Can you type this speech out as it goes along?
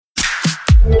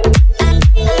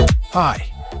Hi,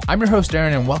 I'm your host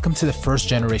Aaron and welcome to the First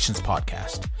Generations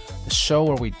Podcast, the show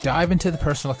where we dive into the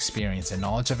personal experience and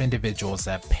knowledge of individuals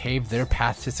that paved their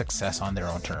path to success on their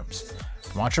own terms.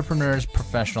 From entrepreneurs,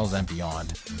 professionals, and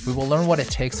beyond, we will learn what it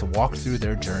takes to walk through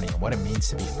their journey and what it means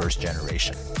to be first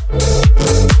generation.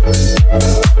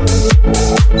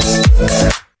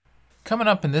 Coming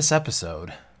up in this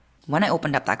episode, when I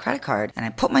opened up that credit card and I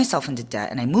put myself into debt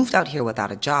and I moved out here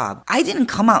without a job, I didn't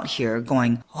come out here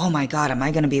going, oh my God, am I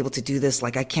going to be able to do this?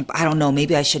 Like, I don't know,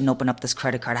 maybe I shouldn't open up this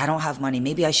credit card. I don't have money.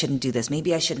 Maybe I shouldn't do this.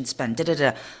 Maybe I shouldn't spend,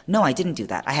 No, I didn't do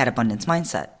that. I had abundance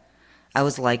mindset. I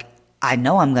was like, I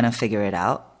know I'm going to figure it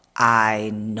out.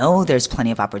 I know there's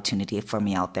plenty of opportunity for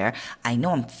me out there. I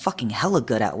know I'm fucking hella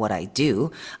good at what I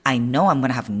do. I know I'm going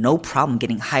to have no problem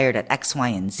getting hired at X, Y,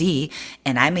 and Z.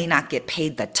 And I may not get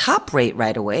paid the top rate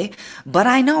right away, but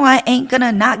I know I ain't going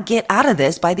to not get out of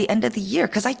this by the end of the year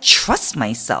because I trust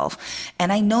myself.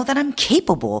 And I know that I'm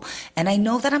capable. And I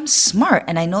know that I'm smart.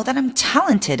 And I know that I'm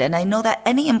talented. And I know that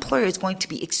any employer is going to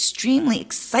be extremely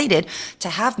excited to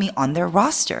have me on their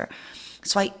roster.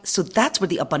 So that's where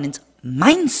the abundance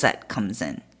mindset comes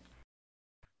in.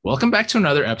 welcome back to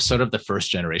another episode of the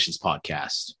First Generations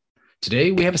Podcast.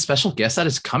 Today, we have a special guest that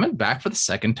is coming back for the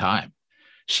second time.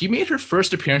 She made her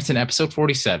first appearance in episode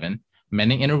 47,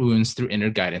 Mending Inner Wounds Through Inner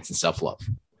Guidance and Self-Love.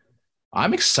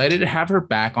 I'm excited to have her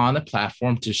back on the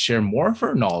platform to share more of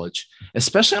her knowledge,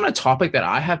 especially on a topic that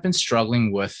I have been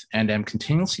struggling with and am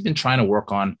continuously been trying to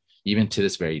work on even to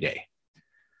this very day.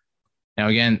 Now,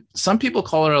 again, some people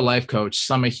call her a life coach,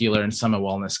 some a healer, and some a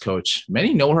wellness coach.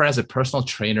 Many know her as a personal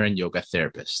trainer and yoga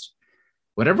therapist.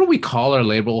 Whatever we call or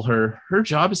label her, her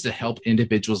job is to help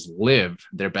individuals live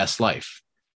their best life.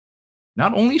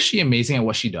 Not only is she amazing at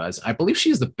what she does, I believe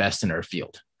she is the best in her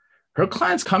field. Her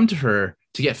clients come to her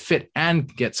to get fit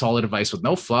and get solid advice with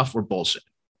no fluff or bullshit.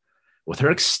 With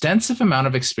her extensive amount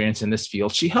of experience in this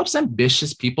field, she helps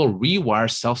ambitious people rewire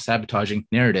self-sabotaging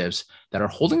narratives that are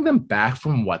holding them back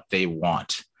from what they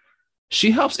want. She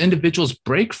helps individuals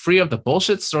break free of the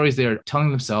bullshit stories they are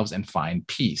telling themselves and find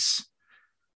peace.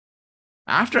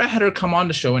 After I had her come on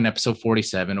the show in episode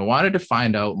 47, I wanted to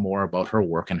find out more about her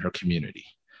work and her community.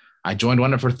 I joined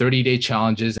one of her 30-day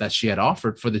challenges that she had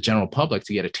offered for the general public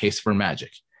to get a taste of her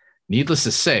magic. Needless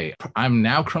to say, I'm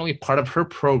now currently part of her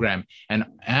program and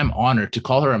am honored to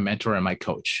call her a mentor and my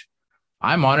coach.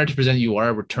 I'm honored to present you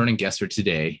our returning guest for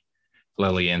today,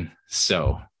 Lillian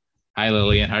So. Hi,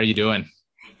 Lillian. How are you doing?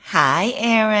 Hi,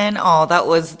 Aaron. Oh, that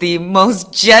was the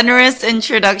most generous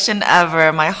introduction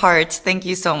ever. My heart. Thank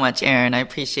you so much, Aaron. I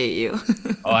appreciate you.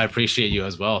 Oh, I appreciate you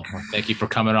as well. Thank you for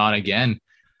coming on again.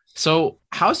 So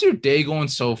how's your day going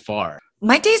so far?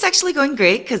 My day's actually going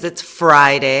great because it's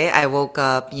Friday. I woke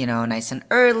up, nice and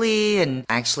early and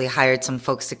actually hired some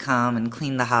folks to come and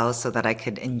clean the house so that I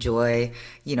could enjoy,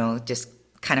 just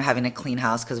kind of having a clean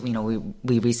house because,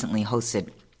 we recently hosted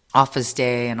office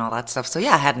day and all that stuff. So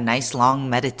yeah, I had a nice long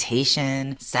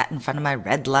meditation, sat in front of my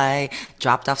red light,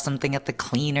 dropped off something at the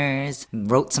cleaners,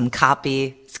 wrote some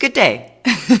copy. It's a good day.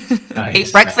 Nice.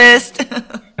 Ate breakfast.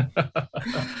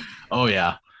 Oh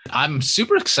yeah. I'm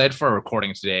super excited for our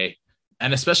recording today.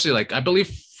 And especially I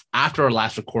believe after our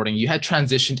last recording, you had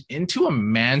transitioned into a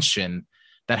mansion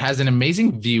that has an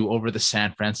amazing view over the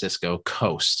San Francisco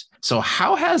coast. So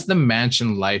how has the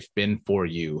mansion life been for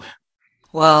you?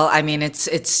 Well, I mean,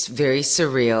 it's very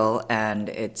surreal and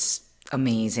it's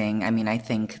amazing. I mean, I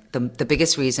think the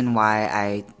biggest reason why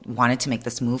I wanted to make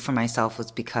this move for myself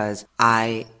was because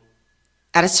at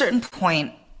a certain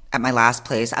point at my last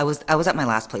place, I was at my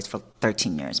last place for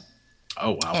 13 years.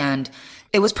 Oh, wow. And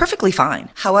it was perfectly fine.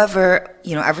 However,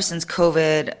 ever since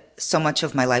COVID, so much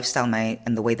of my lifestyle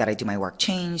and the way that I do my work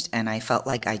changed. And I felt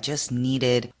like I just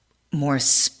needed more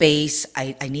space.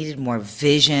 I needed more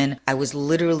vision. I was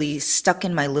literally stuck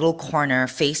in my little corner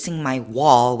facing my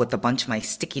wall with a bunch of my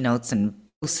sticky notes and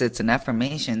post-its and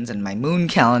affirmations and my moon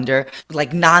calendar,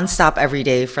 nonstop every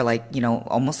day for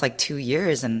almost 2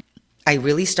 years. And I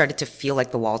really started to feel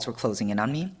like the walls were closing in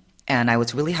on me. And I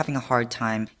was really having a hard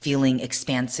time feeling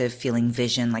expansive, feeling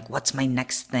vision, what's my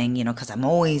next thing, because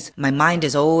my mind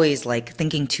is always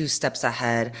thinking 2 steps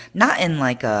ahead, not in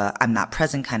a I'm not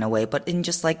present kind of way, but in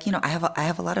just I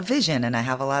have a lot of vision and I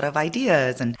have a lot of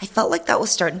ideas. And I felt like that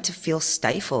was starting to feel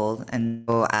stifled. And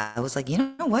so I was like, you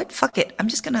know what? Fuck it. I'm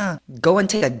just going to go and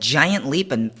take a giant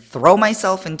leap and throw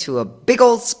myself into a big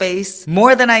old space,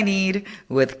 more than I need,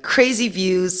 with crazy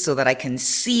views so that I can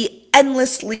see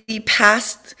endlessly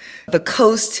past the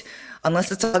coast, unless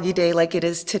it's a foggy day like it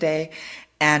is today.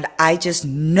 And I just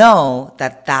know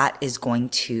that is going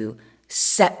to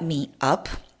set me up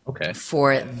Okay.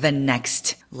 for the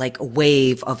next like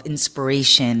wave of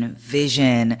inspiration,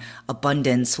 vision,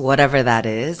 abundance, whatever that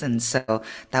is. And so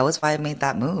that was why I made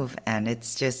that move. And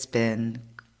it's just been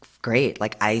great.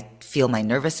 Like I feel my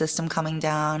nervous system coming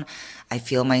down. I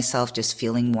feel myself just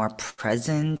feeling more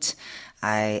present.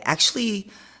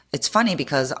 It's funny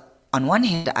because on one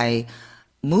hand, I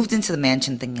moved into the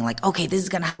mansion thinking like, okay, this is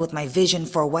going to help with my vision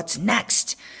for what's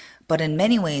next. But in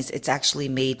many ways, it's actually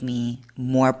made me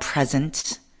more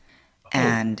present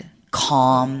and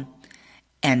calm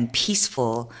and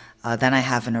peaceful than I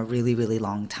have in a really, really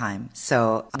long time.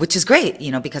 So, which is great,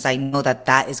 because I know that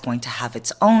that is going to have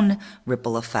its own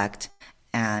ripple effect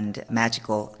and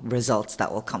magical results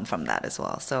that will come from that as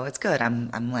well. So it's good.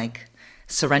 I'm like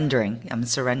surrendering. I'm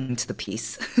surrendering to the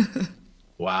peace.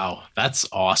 Wow, that's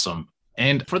awesome.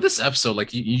 And for this episode,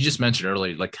 like you just mentioned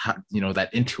earlier, like how,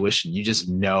 that intuition, you just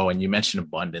know, and you mentioned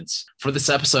abundance. For this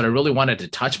episode, I really wanted to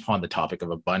touch upon the topic of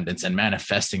abundance and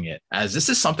manifesting it, as this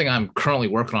is something I'm currently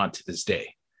working on to this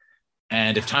day.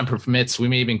 And if time permits, we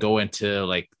may even go into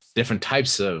like different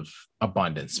types of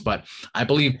abundance. But I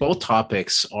believe both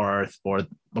topics or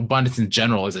abundance in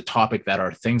general is a topic that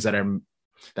are things that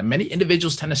many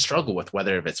individuals tend to struggle with,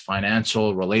 whether if it's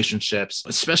financial, relationships,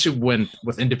 especially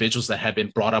with individuals that have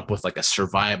been brought up with like a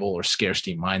survival or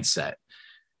scarcity mindset.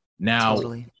 Now,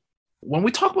 Totally. When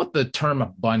we talk about the term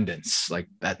abundance, like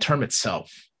that term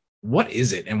itself, what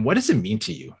is it and what does it mean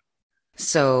to you?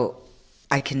 So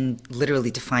I can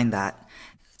literally define that.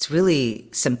 It's really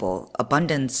simple.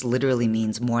 Abundance literally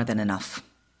means more than enough,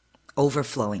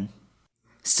 overflowing.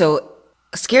 So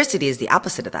scarcity is the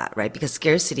opposite of that, right? Because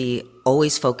scarcity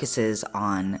always focuses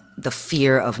on the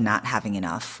fear of not having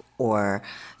enough, or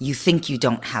you think you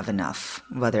don't have enough,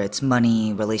 whether it's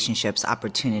money, relationships,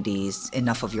 opportunities,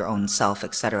 enough of your own self,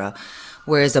 etc.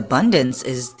 Whereas abundance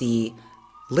is the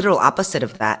literal opposite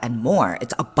of that and more.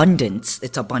 It's abundance.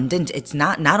 It's abundant. It's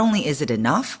not only is it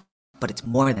enough, but it's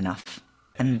more than enough.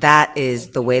 And that is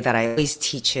the way that I always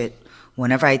teach it.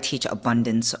 Whenever I teach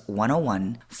Abundance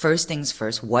 101, first things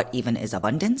first, what even is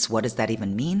abundance? What does that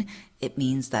even mean? It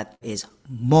means that is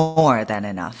more than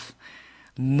enough,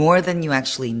 more than you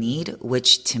actually need,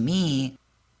 which to me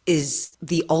is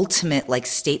the ultimate like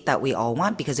state that we all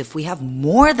want. Because if we have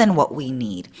more than what we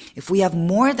need, if we have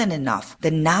more than enough,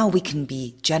 then now we can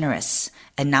be generous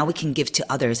and now we can give to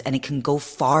others and it can go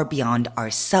far beyond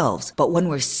ourselves. But when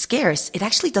we're scarce, it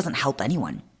actually doesn't help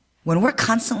anyone. When we're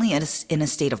constantly in a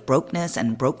state of brokenness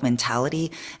and broke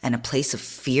mentality and a place of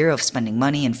fear of spending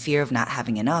money and fear of not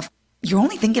having enough, you're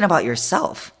only thinking about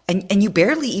yourself. And you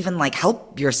barely even like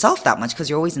help yourself that much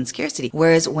because you're always in scarcity.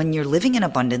 Whereas when you're living in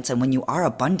abundance and when you are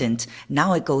abundant,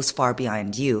 now it goes far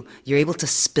beyond you. You're able to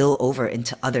spill over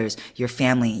into others, your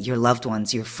family, your loved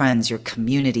ones, your friends, your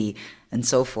community, and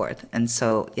so forth. And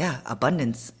so, yeah,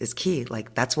 abundance is key.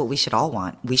 Like that's what we should all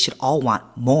want. We should all want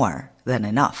more than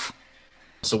enough.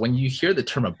 So when you hear the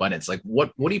term abundance, like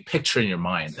what do you picture in your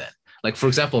mind then? Like, for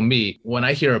example, me, when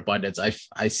I hear abundance,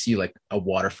 I see like a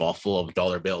waterfall full of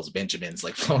dollar bills, Benjamins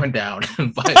like flowing down.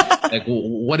 But like,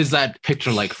 what is that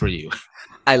picture like for you?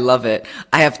 I love it.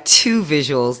 I have two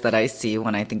visuals that I see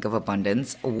when I think of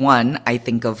abundance. One, I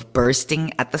think of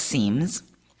bursting at the seams.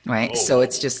 Right. Oh. So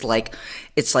it's like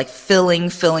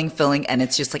filling, and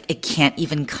it's just like, it can't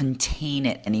even contain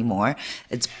it anymore.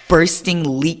 It's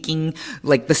bursting, leaking,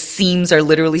 like the seams are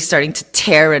literally starting to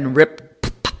tear and rip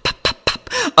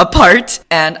apart.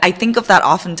 And I think of that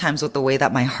oftentimes with the way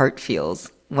that my heart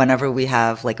feels whenever we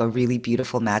have like a really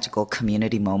beautiful, magical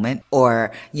community moment,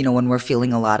 or, when we're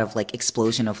feeling a lot of like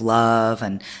explosion of love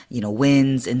and,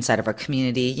 wins inside of our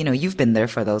community. You've been there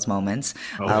for those moments.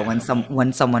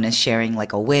 When someone is sharing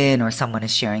like a win or someone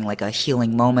is sharing like a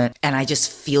healing moment, and I just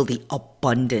feel the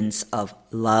abundance of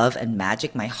love and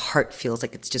magic. My heart feels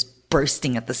like it's just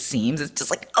bursting at the seams. It's just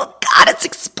like, oh God, it's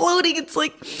exploding. It's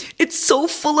like, it's so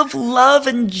full of love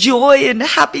and joy and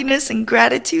happiness and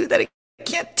gratitude that I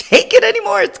can't take it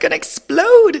anymore. It's going to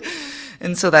explode.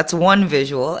 And so that's one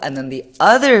visual. And then the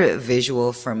other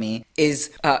visual for me is,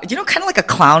 kind of like a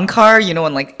clown car,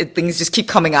 when like things just keep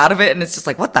coming out of it. And it's just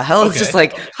like, what the hell? Okay. It's just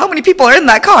like, how many people are in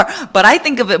that car? But I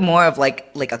think of it more of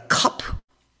like a cup.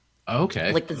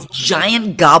 Okay. Like this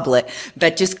giant goblet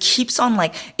that just keeps on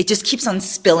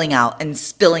spilling out and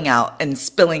spilling out and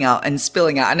spilling out and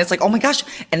spilling out. And it's like, oh my gosh.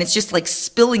 And it's just like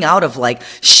spilling out of like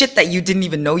shit that you didn't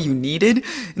even know you needed.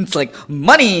 It's like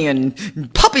money and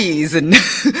puppies and,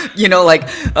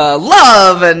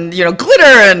 love and, glitter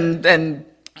and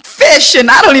fish and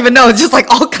I don't even know. It's just like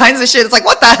all kinds of shit. It's like,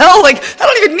 what the hell? Like, I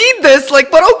don't even need this.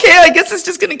 Like, but okay, I guess it's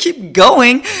just going to keep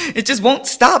going. It just won't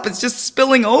stop. It's just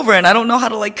spilling over and I don't know how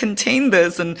to like contain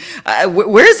this. And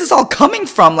where is this all coming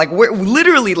from? Like, where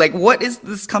literally, like, what is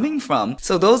this coming from?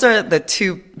 So those are the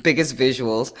two biggest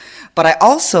visuals. But I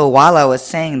also, while I was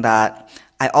saying that,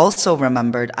 I also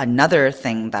remembered another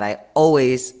thing that I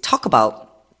always talk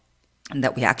about and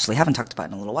that we actually haven't talked about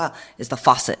in a little while is the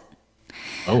faucet.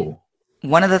 Oh.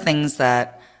 One of the things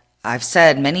that I've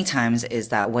said many times is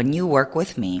that when you work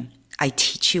with me, I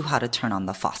teach you how to turn on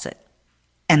the faucet.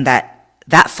 And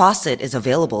that faucet is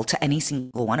available to any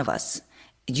single one of us.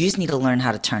 You just need to learn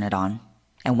how to turn it on.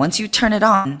 And once you turn it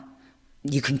on,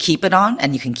 you can keep it on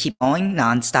and you can keep going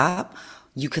nonstop.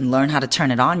 You can learn how to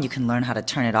turn it on. You can learn how to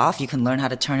turn it off. You can learn how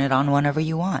to turn it on whenever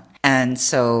you want. And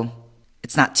so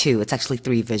it's not two, it's actually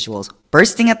three visuals.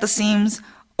 Bursting at the seams,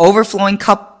 overflowing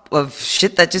cup of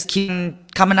shit that just keep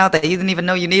coming out that you didn't even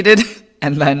know you needed,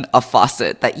 and then a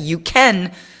faucet that you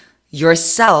can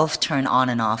yourself turn on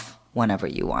and off whenever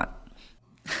you want.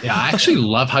 Yeah, I actually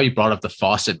love how you brought up the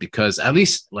faucet because at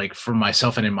least like for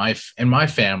myself and in my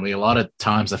family, a lot of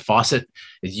times the faucet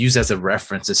is used as a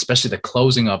reference, especially the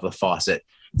closing of the faucet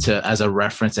as a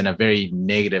reference in a very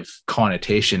negative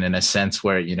connotation in a sense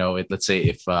where, you know, let's say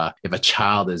if a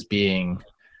child is being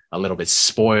a little bit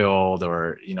spoiled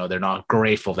or, you know, they're not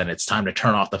grateful, then it's time to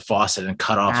turn off the faucet and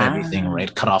cut off everything,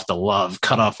 right? Cut off the love,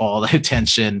 cut off all the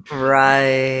attention.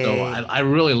 Right. So I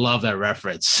really love that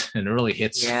reference and it really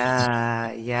hits.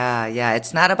 Yeah.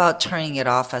 It's not about turning it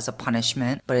off as a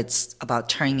punishment, but it's about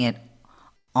turning it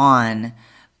on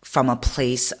from a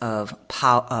place of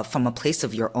power, from a place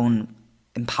of your own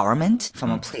empowerment, from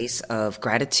a place of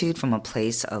gratitude, from a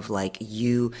place of like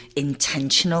you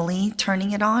intentionally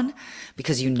turning it on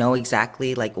because you know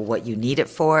exactly like what you need it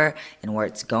for and where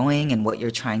it's going and what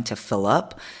you're trying to fill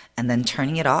up, and then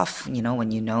turning it off, you know,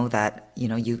 when you know that, you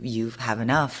know, you have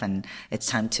enough and it's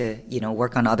time to, you know,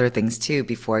 work on other things too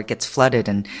before it gets flooded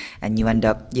and you end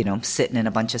up, you know, sitting in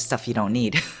a bunch of stuff you don't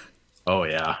need. Oh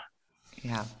yeah.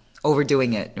 Yeah.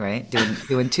 Overdoing it, right?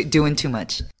 Doing too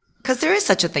much. Because there is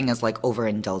such a thing as like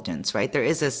overindulgence, right? There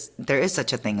is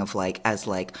such a thing of like as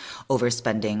like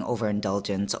overspending,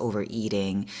 overindulgence,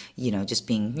 overeating, you know, just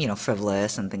being, you know,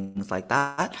 frivolous and things like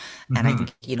that. Mm-hmm. And I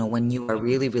think, you know, when you are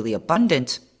really, really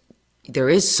abundant, there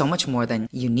is so much more than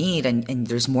you need, and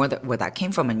there's more where that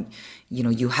came from, and you know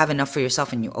you have enough for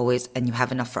yourself, and you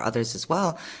have enough for others as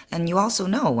well, and you also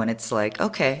know when it's like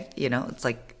okay, you know, it's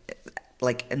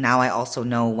like now I also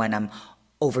know when I'm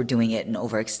overdoing it and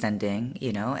overextending,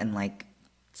 you know, and like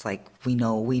it's like we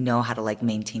know how to like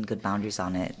maintain good boundaries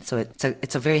on it. So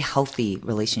it's a very healthy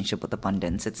relationship with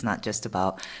abundance. It's not just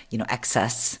about, you know,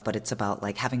 excess, but it's about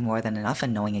like having more than enough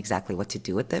and knowing exactly what to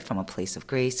do with it from a place of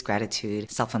grace,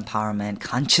 gratitude, self-empowerment,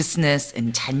 consciousness,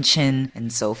 intention,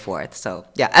 and so forth. So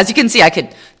yeah, as you can see, I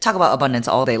could talk about abundance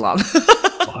all day long.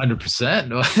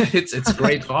 100%. It's a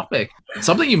great topic.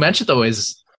 Something you mentioned though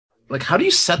is like, how do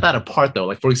you set that apart though?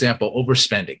 Like, for example,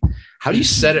 overspending. How do you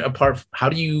set it apart? How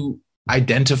do you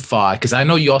identify? Because I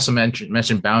know you also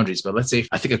mentioned boundaries, but let's say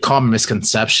I think a common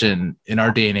misconception in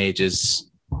our day and age is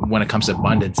when it comes to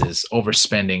abundance is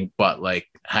overspending, but like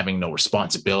having no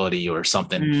responsibility or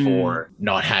something for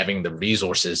not having the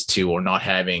resources to, or not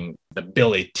having the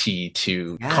ability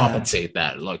to compensate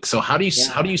that. Like, so how do you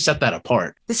set that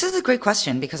apart? This is a great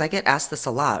question because I get asked this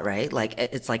a lot, right? Like,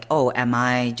 it's like, oh, am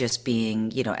I just being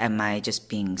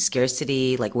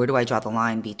scarcity? Like, where do I draw the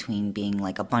line between being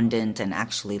like abundant and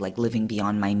actually like living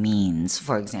beyond my means,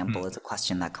 for example, is a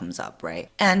question that comes up, right?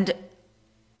 And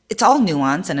it's all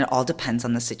nuance and it all depends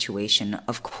on the situation,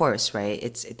 of course,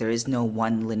 right? There is no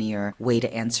one linear way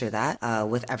to answer that.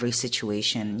 With every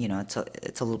situation, you know, it's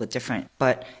a little bit different.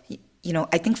 But, you know,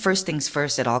 I think first things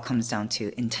first, it all comes down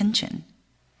to intention,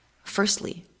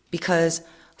 firstly. Because,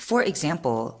 for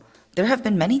example, there have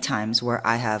been many times where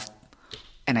I have,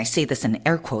 and I say this in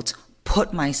air quotes,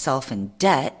 put myself in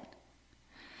debt,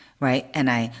 right? And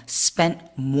I spent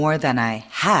more than I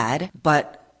had,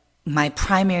 but my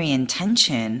primary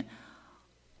intention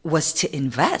was to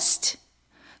invest.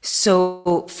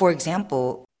 So, for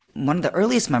example, one of the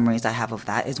earliest memories I have of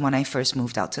that is when I first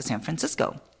moved out to San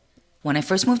Francisco. When I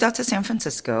first moved out to San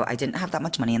Francisco, I didn't have that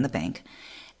much money in the bank.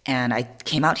 And I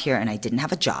came out here and I didn't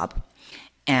have a job.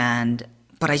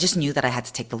 But I just knew that I had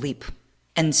to take the leap.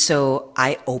 And so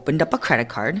I opened up a credit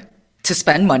card to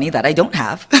spend money that I don't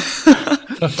have,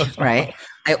 right?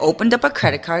 I opened up a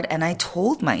credit card and I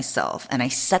told myself and I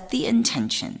set the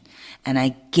intention and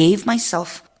I gave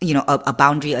myself, you know, a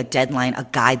boundary, a deadline, a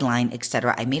guideline,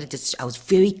 etc. I made a decision. I was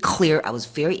very clear. I was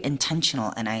very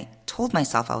intentional. And I told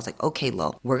myself, I was like, okay, Lo,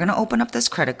 we're going to open up this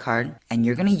credit card and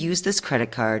you're going to use this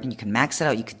credit card and you can max it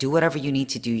out. You can do whatever you need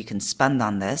to do. You can spend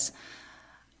on this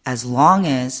as long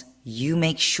as you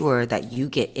make sure that you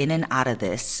get in and out of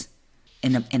this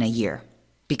in a year.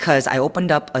 Because I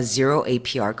opened up a 0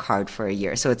 APR card for a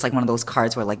year. So it's like one of those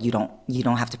cards where like you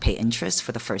don't have to pay interest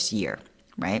for the first year,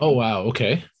 right? Oh, wow.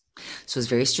 Okay. So it's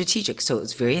very strategic. So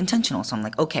it's very intentional. So I'm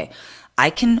like, okay, I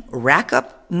can rack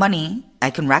up money. I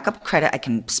can rack up credit. I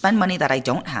can spend money that I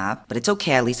don't have, but it's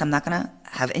okay. At least I'm not going to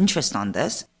have interest on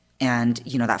this. And,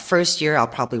 that first year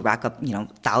I'll probably rack up,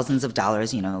 thousands of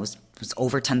dollars. It was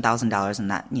over $10,000 in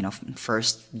that,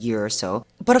 first year or so.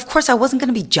 But of course I wasn't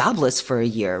going to be jobless for a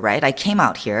year, right? I came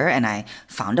out here and I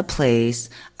found a place.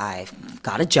 I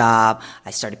got a job.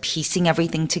 I started piecing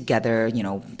everything together,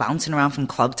 bouncing around from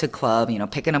club to club,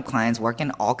 picking up clients,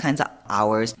 working all kinds of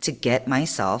hours to get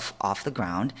myself off the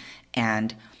ground.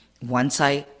 And once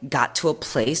I got to a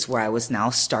place where I was now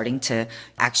starting to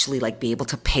actually like be able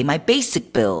to pay my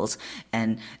basic bills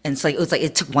and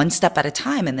it took one step at a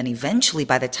time. And then eventually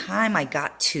by the time I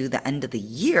got to the end of the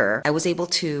year, I was able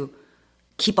to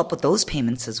keep up with those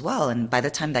payments as well. And by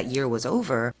the time that year was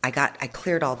over, I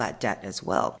cleared all that debt as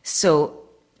well. So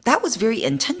that was very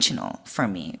intentional for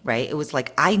me, right? It was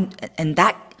like and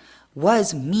that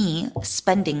was me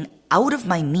spending out of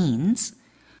my means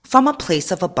from a place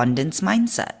of abundance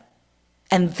mindset.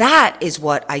 And that is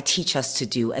what I teach us to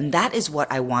do. And that is what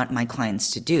I want my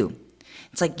clients to do.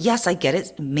 It's like, yes, I get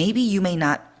it. Maybe you may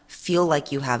not feel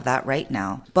like you have that right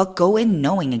now, but go in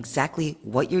knowing exactly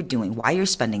what you're doing, why you're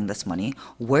spending this money,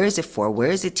 where is it for,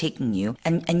 where is it taking you?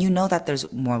 And you know that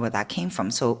there's more where that came from.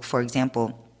 So for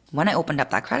example, when I opened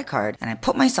up that credit card and I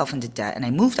put myself into debt and I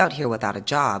moved out here without a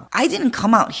job, I didn't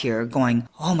come out here going,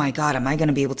 oh my God, am I going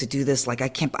to be able to do this? Like I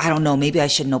don't know, maybe I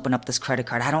shouldn't open up this credit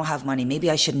card. I don't have money. Maybe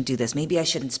I shouldn't do this. Maybe I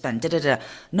shouldn't spend.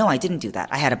 No, I didn't do that.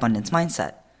 I had abundance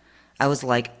mindset. I was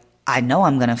like, I know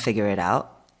I'm going to figure it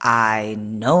out. I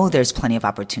know there's plenty of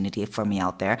opportunity for me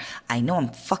out there. I know I'm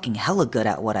fucking hella good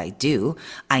at what I do.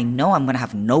 I know I'm going to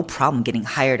have no problem getting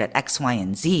hired at X, Y,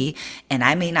 and Z. And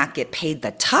I may not get paid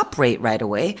the top rate right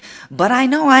away, but I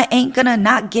know I ain't going to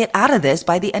not get out of this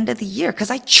by the end of the year because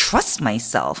I trust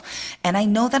myself. And I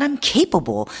know that I'm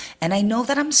capable. And I know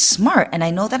that I'm smart. And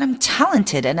I know that I'm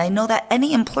talented. And I know that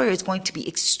any employer is going to be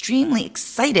extremely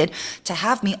excited to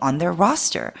have me on their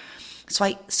roster.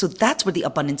 So that's where the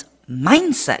abundance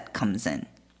mindset comes in.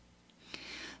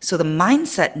 So the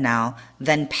mindset now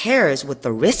then pairs with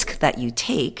the risk that you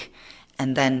take,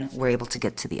 and then we're able to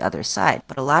get to the other side.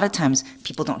 But a lot of times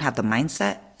people don't have the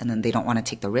mindset, and then they don't want to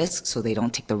take the risk, so they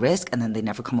don't take the risk, and then they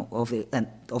never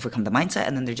overcome the mindset,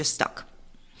 and then they're just stuck.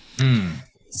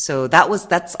 So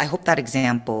that's I hope that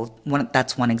example,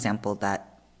 that's one example that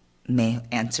may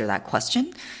answer that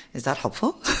question. Is that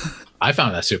helpful? I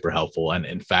found that super helpful. And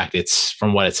in fact, it's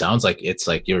from what it sounds like, it's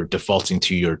like you're defaulting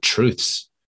to your truths,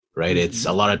 right? Mm-hmm. It's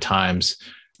a lot of times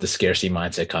the scarcity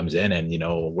mindset comes in and,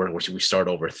 we start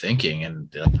overthinking, and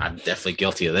I'm definitely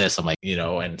guilty of this. I'm like,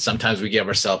 and sometimes we give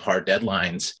ourselves hard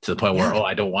deadlines to the point where,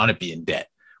 I don't want to be in debt,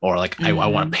 or like, I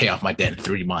want to pay off my debt in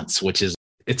 3 months, which is,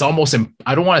 it's almost,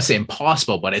 I don't want to say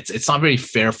impossible, but it's not very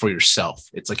fair for yourself.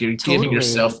 It's like you're giving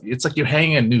yourself, it's like you're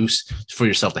hanging a noose for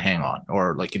yourself to hang on,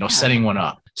 or like, setting one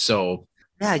up. So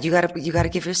yeah, you gotta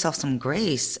give yourself some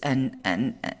grace. And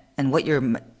what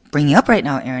you're bringing up right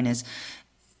now, Aaron, is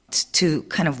to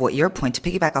kind of what your point, to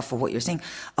piggyback off of what you're saying,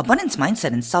 abundance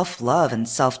mindset and self-love and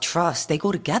self-trust, they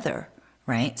go together,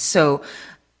 right? So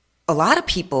a lot of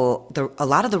people, a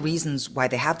lot of the reasons why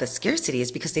they have the scarcity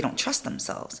is because they don't trust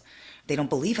themselves. They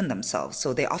don't believe in themselves.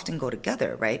 So they often go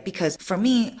together, right? Because for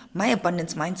me, my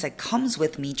abundance mindset comes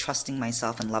with me trusting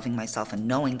myself and loving myself and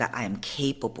knowing that I am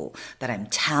capable, that I'm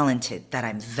talented, that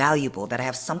I'm valuable, that I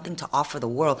have something to offer the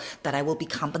world, that I will be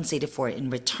compensated for it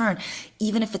in return.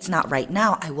 Even if it's not right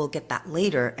now, I will get that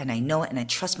later, and I know it, and I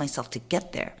trust myself to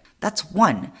get there. That's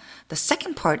one. The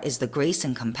second part is the grace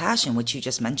and compassion, which you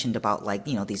just mentioned about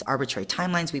these arbitrary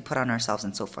timelines we put on ourselves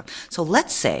and so forth. So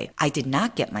let's say I did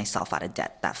not get myself out of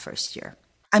debt that first year.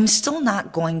 I'm still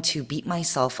not going to beat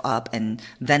myself up and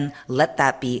then let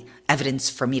that be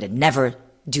evidence for me to never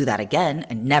do that again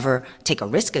and never take a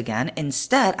risk again.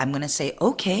 Instead, I'm going to say,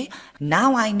 okay,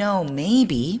 now I know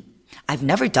maybe I've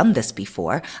never done this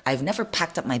before. I've never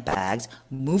packed up my bags,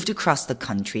 moved across the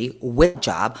country with a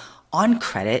job, on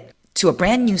credit, to a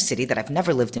brand new city that I've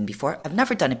never lived in before. I've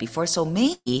never done it before. So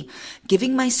maybe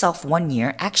giving myself 1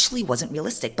 year actually wasn't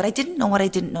realistic, but I didn't know what I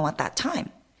didn't know at that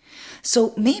time.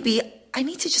 So maybe I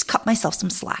need to just cut myself some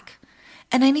slack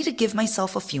And I need to give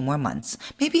myself a few more months.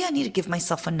 Maybe I need to give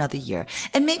myself another year.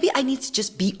 And maybe I need to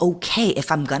just be okay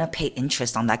if I'm going to pay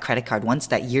interest on that credit card once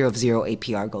that year of zero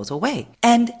APR goes away.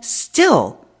 And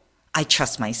still, I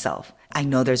trust myself. I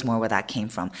know there's more where that came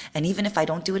from. And even if I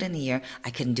don't do it in a year, I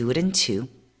can do it in 2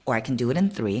 or I can do it in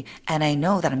 3. And I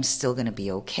know that I'm still going to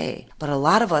be okay. But a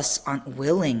lot of us aren't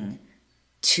willing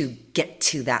to get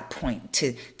to that point,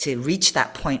 to reach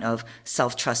that point of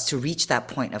self-trust, to reach that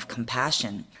point of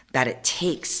compassion that it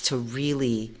takes to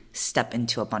really step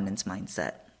into abundance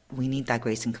mindset. We need that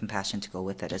grace and compassion to go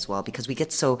with it as well, because we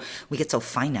get so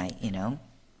finite, you know?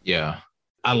 Yeah.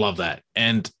 I love that.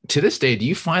 And to this day, do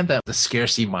you find that the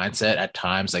scarcity mindset at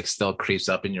times like still creeps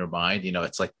up in your mind? You know,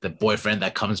 it's like the boyfriend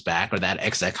that comes back or that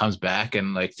ex that comes back.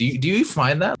 And like, do you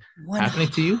find that happening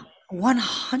to you?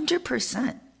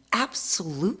 100%.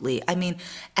 Absolutely. I mean,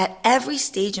 at every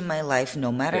stage in my life,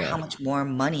 no matter how much more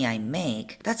money I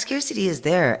make, that scarcity is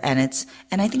there. And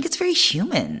I think it's very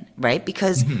human, right?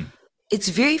 Because it's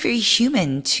very, very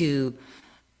human to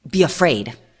be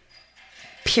afraid,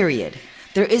 period.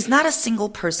 There is not a single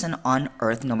person on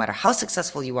earth, no matter how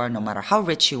successful you are, no matter how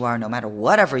rich you are, no matter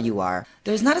whatever you are,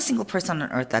 there's not a single person on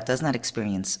earth that does not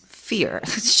experience fear.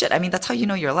 Shit, I mean, that's how you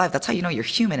know you're alive. That's how you know you're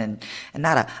human and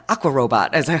not a aqua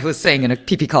robot, as I was saying in a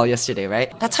PP call yesterday,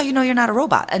 right? That's how you know you're not a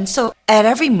robot. And so at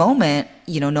every moment,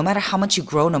 you know, no matter how much you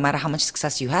grow, no matter how much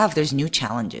success you have, there's new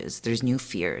challenges, there's new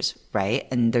fears, right?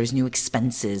 And there's new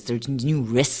expenses, there's new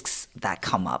risks that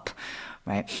come up,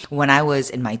 right? When I was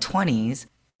in my 20s,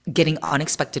 getting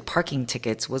unexpected parking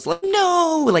tickets was like,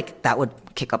 no, like that would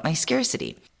kick up my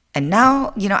scarcity. And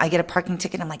now, you know, I get a parking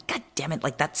ticket. I'm like, God damn it.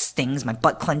 Like that stings. My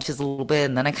butt clenches a little bit.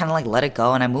 And then I kind of like let it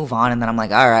go and I move on. And then I'm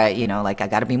like, all right, you know, like I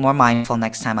got to be more mindful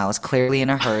next time. I was clearly in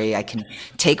a hurry. I can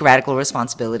take radical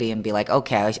responsibility and be like,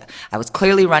 okay, I was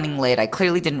clearly running late. I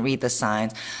clearly didn't read the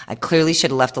signs. I clearly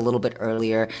should have left a little bit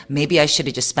earlier. Maybe I should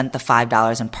have just spent the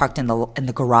 $5 and parked in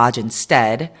the garage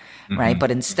instead. Right. But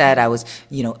instead I was,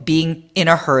 you know, being in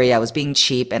a hurry. I was being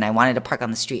cheap and I wanted to park on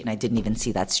the street and I didn't even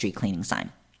see that street cleaning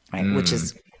sign. Right. Which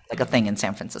is like a thing in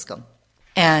San Francisco.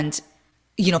 And,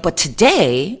 you know, but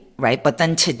today, right? But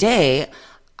then today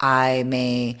I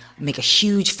may make a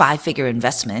huge 5-figure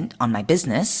investment on my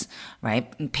business,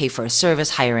 right? Pay for a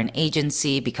service, hire an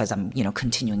agency because I'm, you know,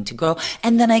 continuing to grow.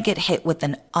 And then I get hit with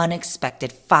an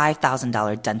unexpected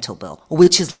 $5,000 dental bill,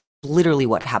 which is literally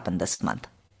what happened this month.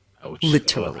 Ouch.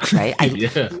 Literally, right?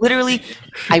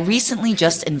 I recently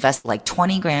just invested like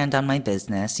 20 grand on my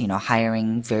business, you know,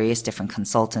 hiring various different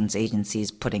consultants, agencies,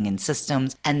 putting in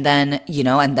systems. And then, you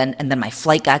know, and then my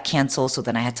flight got canceled. So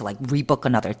then I had to like rebook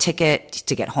another ticket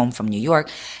to get home from New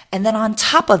York. And then on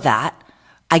top of that,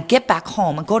 I get back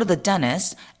home and go to the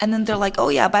dentist, and then they're like, oh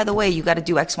yeah, by the way, you got to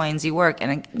do X, Y, and Z work.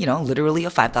 And, you know, literally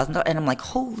a $5,000. And I'm like,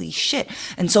 holy shit.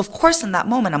 And so of course in that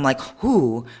moment, I'm like,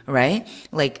 who, right?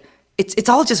 Like, it's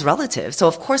all just relative. So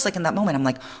of course, like in that moment, I'm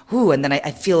like, ooh, and then I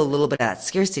feel a little bit of that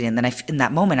scarcity. And then in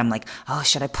that moment, I'm like, oh,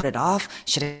 should I put it off?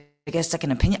 Should I get a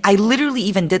second opinion? I literally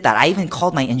even did that. I even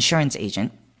called my insurance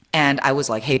agent and I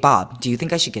was like, hey, Bob, do you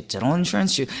think I should get dental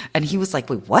insurance? And he was like,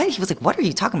 wait, what? He was like, what are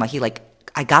you talking about?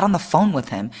 I got on the phone with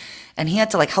him and he had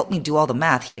to like help me do all the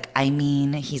math.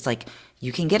 He's like,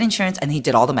 you can get insurance. And he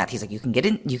did all the math. He's like, you can get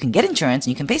insurance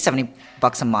and you can pay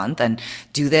 $70 a month and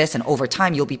do this. And over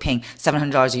time, you'll be paying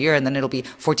 $700 a year and then it'll be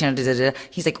 $1,400.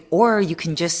 He's like, or you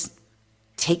can just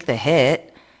take the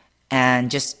hit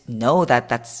and just know that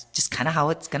that's just kind of how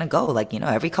it's going to go. Like, you know,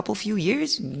 every few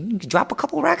years, you drop a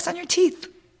couple racks on your teeth.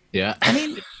 Yeah. I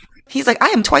mean, he's like, I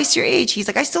am twice your age. He's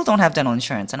like, I still don't have dental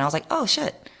insurance. And I was like, oh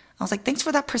shit. I was like, thanks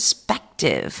for that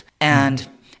perspective. And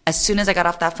as soon as I got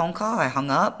off that phone call, I hung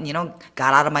up, you know,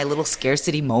 got out of my little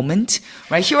scarcity moment,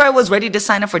 right? Here I was ready to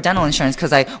sign up for dental insurance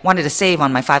because I wanted to save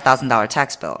on my $5,000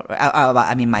 tax bill.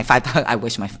 I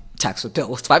wish my tax bill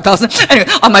was $5,000. Anyway,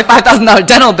 on my $5,000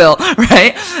 dental bill,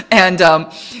 right? And,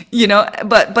 you know,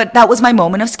 but that was my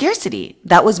moment of scarcity.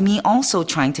 That was me also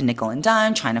trying to nickel and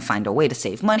dime, trying to find a way to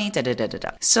save money,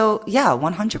 So yeah,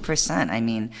 100%. I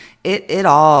mean, it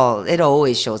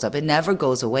always shows up. It never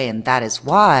goes away. And that is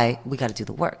why we got to do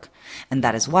the work. And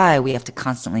that is why we have to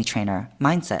constantly train our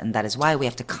mindset. And that is why we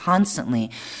have to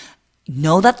constantly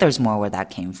know that there's more where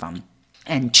that came from.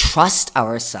 And trust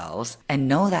ourselves and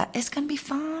know that it's going to be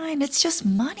fine. It's just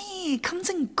money. It comes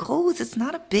and goes. It's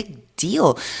not a big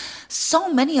deal.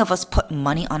 So many of us put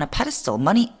money on a pedestal.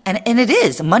 Money, and it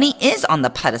is. Money is on the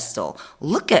pedestal.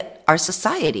 Look at our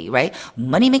society, right?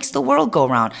 Money makes the world go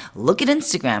round. Look at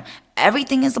Instagram.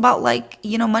 Everything is about like,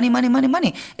 you know, money, money, money,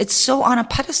 money. It's so on a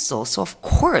pedestal. So of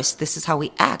course, this is how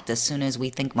we act as soon as we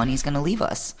think money is going to leave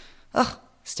us. Ugh.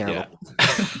 It's Yeah.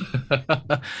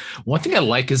 terrible. One thing I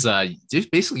like is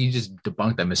basically you just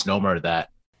debunk that misnomer that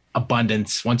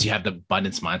abundance, once you have the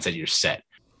abundance mindset, you're set.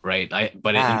 Right.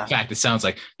 But in Yeah. fact, it sounds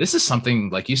like this is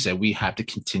something, like you said, we have to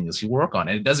continuously work on.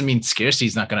 And it doesn't mean scarcity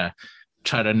is not going to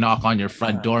try to knock on your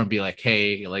front door and be like,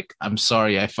 hey, like, I'm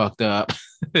sorry, I fucked up.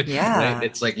 Right. Yeah.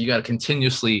 It's like you got to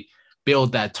continuously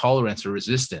build that tolerance or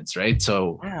resistance. Right.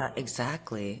 So, Yeah,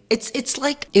 exactly. It's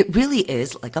like it really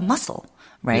is like a muscle,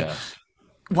 right? yeah.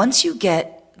 Once you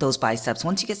get those biceps,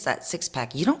 once you get that six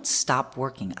pack, you don't stop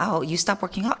working out. You stop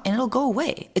working out and it'll go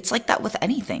away. It's like that with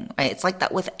anything, right? It's like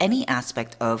that with any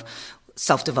aspect of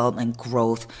self development,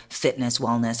 growth, fitness,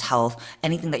 wellness, health,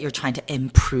 anything that you're trying to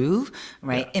improve,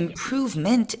 right? Yeah.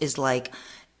 Improvement is like,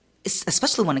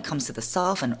 especially when it comes to the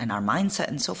self and our mindset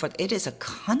and so forth, it is a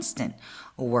constant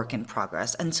work in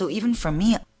progress. And so even for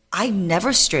me, I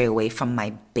never stray away from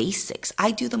my basics.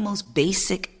 I do the most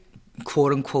basic,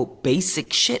 quote unquote,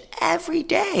 basic shit every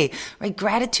day, right?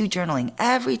 Gratitude journaling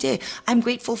every day. I'm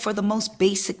grateful for the most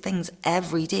basic things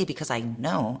every day because I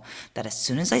know that as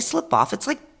soon as I slip off, it's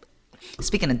like,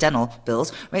 speaking of dental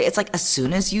bills, right? It's like as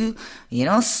soon as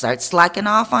start slacking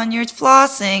off on your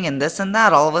flossing and this and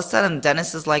that, all of a sudden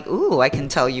dentist is like, ooh, I can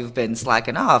tell you've been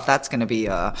slacking off. That's going to be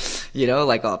like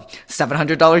a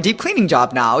 $700 deep cleaning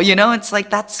job now. It's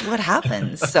like, that's what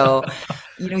happens. So,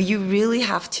 you really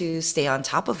have to stay on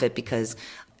top of it because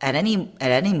at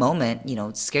any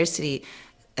moment, scarcity,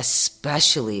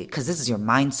 especially because this is your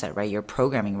mindset, right? Your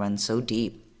programming runs so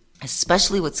deep,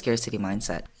 especially with scarcity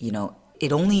mindset,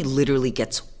 it only literally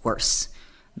gets worse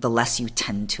the less you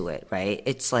tend to it, right?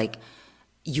 It's like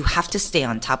you have to stay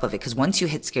on top of it because once you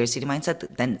hit scarcity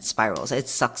mindset, then it spirals. It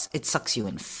sucks you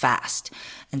in fast.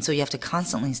 And so you have to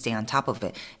constantly stay on top of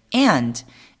it. And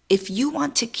if you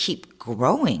want to keep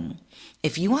growing,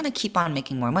 if you want to keep on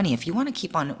making more money, if you want to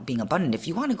keep on being abundant, if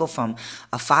you want to go from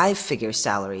a 5-figure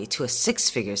salary to a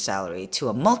 6-figure salary to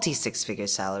a multi-6-figure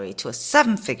salary to a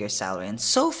 7-figure salary and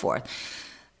so forth,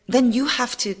 then you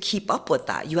have to keep up with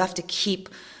that. You have to keep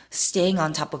staying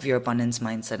on top of your abundance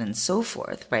mindset and so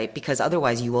forth, right? Because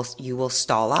otherwise you will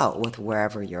stall out with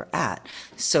wherever you're at.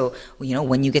 So,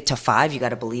 when you get to 5, you got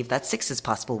to believe that 6 is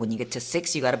possible. When you get to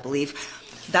 6, you got to believe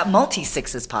that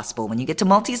multi-6 is possible. When you get to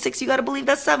multi-6, you got to believe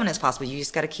that 7 is possible. You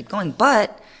just got to keep going.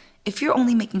 But if you're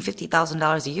only making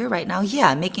 $50,000 a year right now,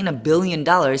 yeah, making $1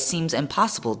 billion seems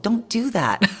impossible. Don't do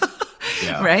that.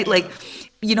 Yeah. Right? Like,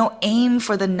 aim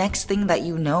for the next thing that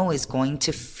is going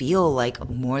to feel like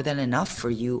more than enough for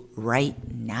you right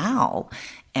now.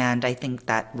 And I think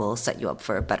that will set you up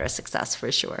for a better success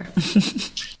for sure.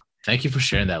 Thank you for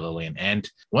sharing that, Lillian. And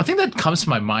one thing that comes to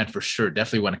my mind for sure,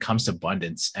 definitely when it comes to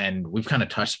abundance, and we've kind of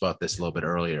touched about this a little bit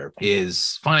earlier,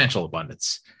 is financial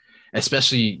abundance,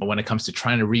 especially when it comes to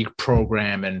trying to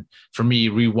reprogram and, for me,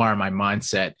 rewire my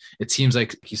mindset. It seems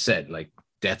like you said, like,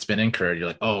 debt's been incurred. You're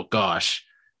like, oh gosh,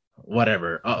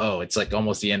 whatever. It's like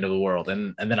almost the end of the world.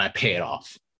 And then I pay it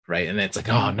off. Right. And then it's like,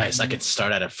 oh, nice. I can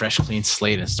start at a fresh, clean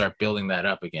slate and start building that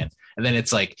up again. And then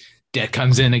it's like debt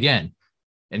comes in again.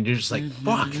 And you're just like,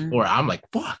 fuck. Or I'm like,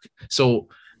 fuck. So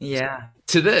yeah,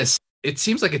 to this, it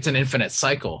seems like it's an infinite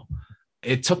cycle.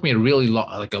 It took me a really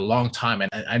long time.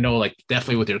 And I know, like,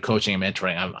 definitely with your coaching and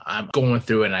mentoring, I'm going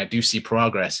through it and I do see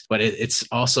progress, but it's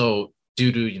also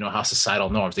due to, how societal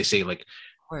norms, they say, like,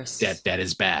 of course, debt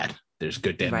is bad. There's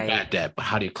good debt and bad debt, but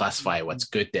how do you classify what's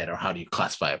good debt, or how do you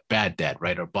classify a bad debt,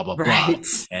 right? Or blah, blah, blah.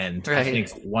 And I think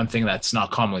one thing that's not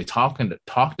commonly talked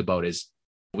about is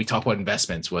we talk about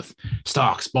investments with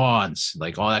stocks, bonds,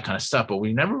 like all that kind of stuff, but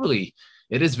we never really,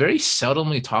 it is very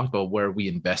seldomly talked about where we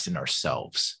invest in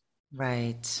ourselves.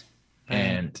 Right.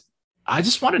 And I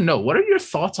just want to know, what are your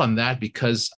thoughts on that?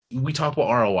 Because we talk about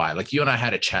ROI, like you and I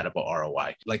had a chat about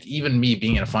ROI. Like, even me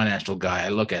being a financial guy, I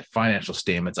look at financial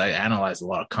statements, I analyze a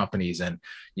lot of companies, and,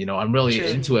 I'm really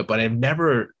into it, but I've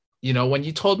never, when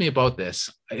you told me about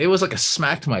this, it was like a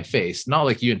smack to my face. Not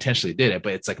like you intentionally did it,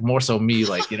 but it's like more so me,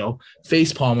 like,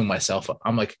 face palming myself.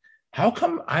 I'm like, how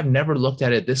come I've never looked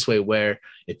at it this way, where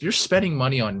if you're spending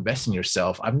money on investing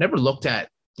yourself, I've never looked at,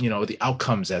 the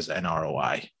outcomes as an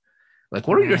ROI. Like,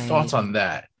 what are your thoughts on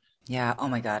that? Yeah. Oh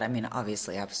my God. I mean,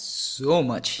 obviously I have so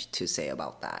much to say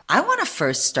about that. I want to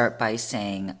first start by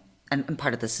saying, and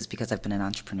part of this is because I've been an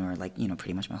entrepreneur, like,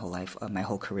 pretty much my whole life, my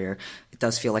whole career. It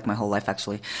does feel like my whole life,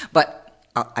 actually, but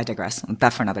I digress.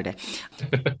 That for another day.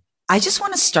 I just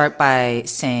want to start by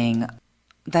saying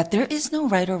that there is no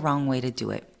right or wrong way to do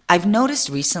it. I've noticed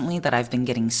recently that I've been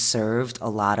getting served a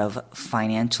lot of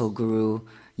financial guru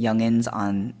youngins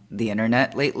on the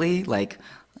internet lately, like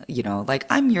Like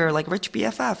I'm your like rich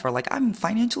BFF, or like I'm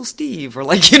financial Steve, or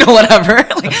like, whatever.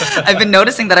 Like I've been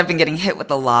noticing that I've been getting hit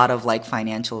with a lot of like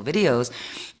financial videos.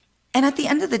 And at the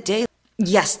end of the day,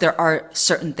 yes, there are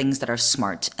certain things that are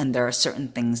smart, and there are certain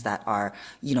things that are,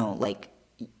 like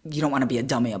you don't want to be a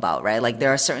dummy about, right? Like there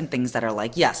are certain things that are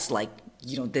like, yes, like,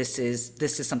 this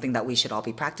is something that we should all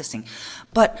be practicing.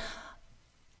 But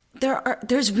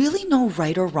there's really no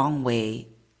right or wrong way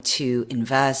to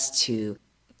invest, to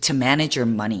manage your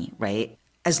money, right?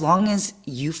 As long as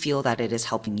you feel that it is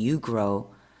helping you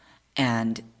grow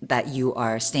and that you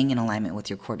are staying in alignment with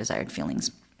your core desired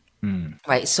feelings.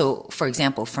 Right? So, for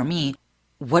example, for me,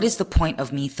 what is the point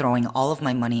of me throwing all of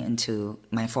my money into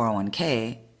my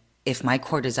 401k if my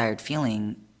core desired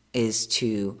feeling is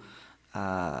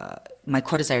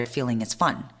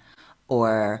fun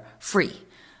or free?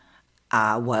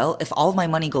 Well, if all of my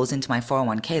money goes into my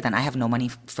 401k, then I have no money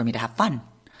for me to have fun.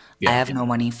 I have no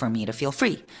money for me to feel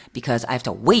free, because I have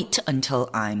to wait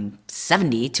until I'm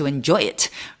 70 to enjoy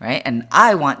it, right? And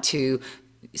I want to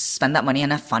spend that money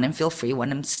and have fun and feel free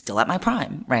when I'm still at my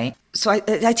prime, right? So I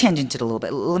tangented a little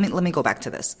bit. Let me go back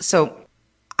to this. So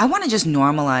I want to just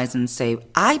normalize and say,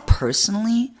 I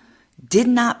personally did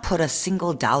not put a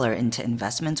single dollar into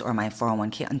investments or my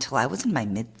 401k until I was in my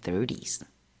mid-30s.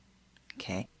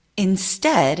 Okay.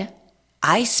 Instead,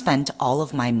 I spent all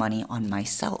of my money on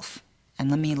myself. And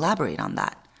let me elaborate on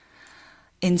that.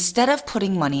 Instead of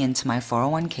putting money into my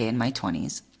 401k in my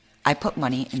 20s, I put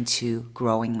money into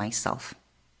growing myself.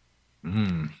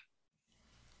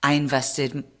 I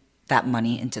invested that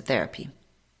money into therapy.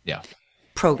 Yeah.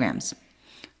 Programs,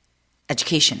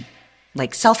 education,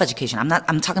 like self-education.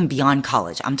 I'm talking beyond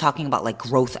college. I'm talking about like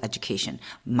growth education,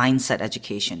 mindset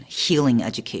education, healing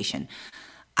education.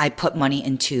 I put money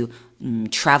into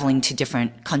traveling to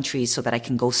different countries so that I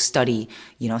can go study,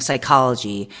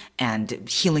 psychology and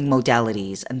healing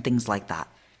modalities and things like that.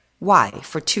 Why?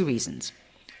 For two reasons.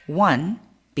 One,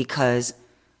 because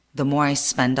the more I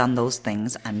spend on those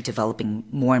things, I'm developing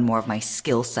more and more of my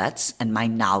skill sets and my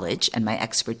knowledge and my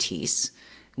expertise,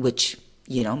 which,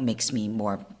 makes me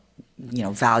more,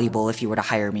 valuable if you were to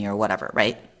hire me or whatever,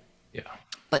 right? Yeah.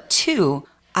 But two,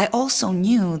 I also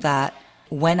knew that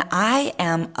when I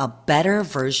am a better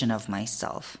version of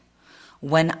myself,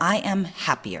 when I am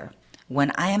happier,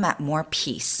 when I am at more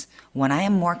peace, when I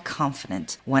am more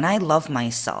confident, when I love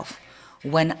myself,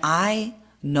 when I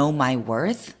know my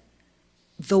worth,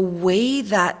 the way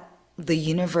that the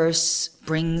universe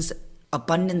brings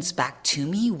abundance back to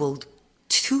me will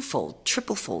twofold,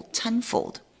 triplefold,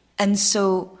 tenfold. And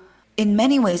so in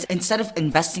many ways, instead of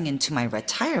investing into my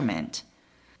retirement,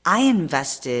 I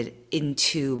invested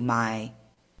into my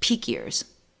peak years.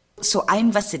 So I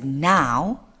invested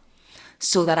now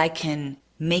so that I can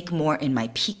make more in my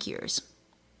peak years,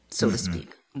 so to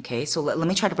speak. Okay, so let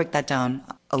me try to break that down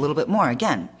a little bit more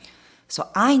again. So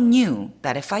I knew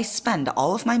that if I spend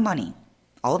all of my money,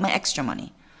 all of my extra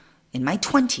money in my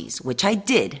 20s, which I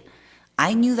did,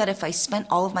 I knew that if I spent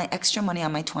all of my extra money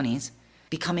on my 20s,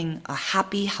 becoming a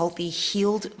happy, healthy,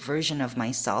 healed version of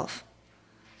myself,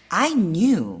 I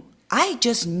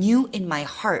just knew in my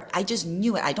heart. I just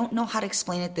knew it. I don't know how to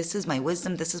explain it. This is my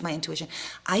wisdom. This is my intuition.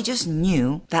 I just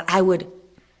knew that I would,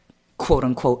 quote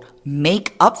unquote,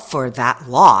 make up for that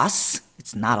loss.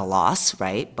 It's not a loss,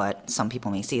 right? But some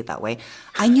people may see it that way.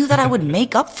 I knew that I would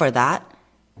make up for that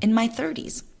in my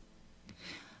 30s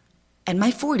and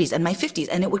my 40s and my 50s,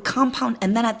 and it would compound.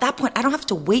 And then at that point, I don't have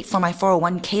to wait for my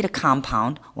 401k to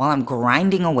compound while I'm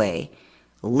grinding away,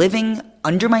 living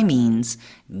under my means,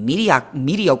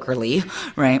 mediocrely,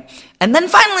 right? And then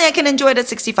finally I can enjoy it at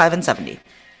 65 and 70.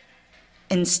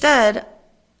 Instead,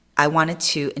 I wanted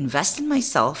to invest in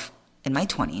myself in my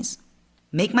 20s,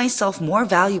 make myself more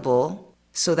valuable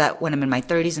so that when I'm in my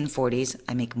 30s and 40s,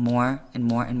 I make more and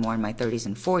more and more in my 30s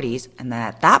and 40s. And then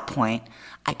at that point,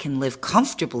 I can live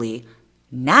comfortably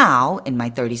now in my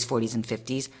 30s, 40s, and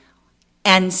 50s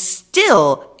and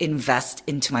still invest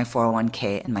into my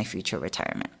 401k and my future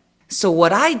retirement. So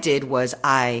what I did was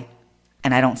and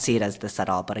I don't see it as this at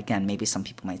all, but again, maybe some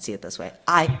people might see it this way.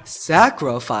 I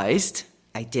sacrificed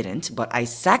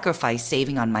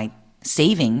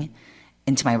saving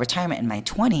into my retirement in my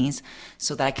 20s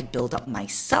so that I could build up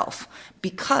myself,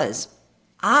 because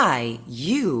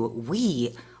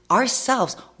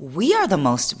ourselves, we are the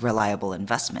most reliable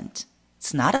investment.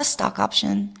 It's not a stock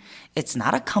option. It's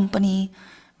not a company,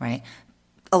 right?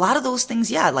 A lot of those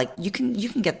things, yeah, like you can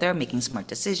get there making smart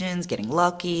decisions, getting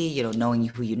lucky, knowing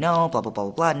who you know, blah, blah, blah,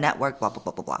 blah, blah, network, blah, blah,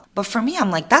 blah, blah, blah. But for me,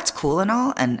 I'm like, that's cool and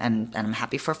all, and I'm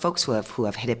happy for folks who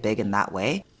have hit it big in that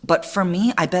way. But for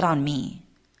me, I bet on me.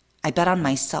 I bet on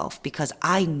myself, because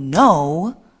I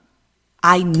know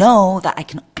I know that I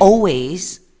can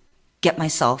always get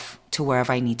myself to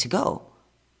wherever I need to go.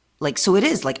 Like, so it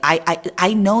is like,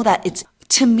 I know that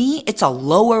to me, it's a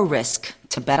lower risk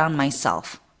to bet on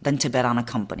myself than to bet on a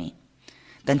company,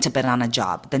 than to bet on a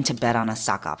job, than to bet on a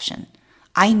stock option.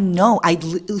 I know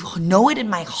it in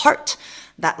my heart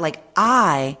that like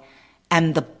I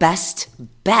am the best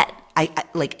bet. I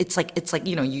like, it's like,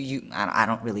 I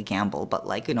don't really gamble, but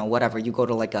like, whatever, you go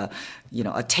to like a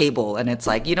table and it's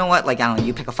like, what, like, I don't know,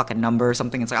 you pick a fucking number or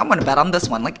something. It's like, I'm going to bet on this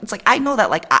one. Like, it's like, I know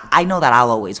that, like, I know that I'll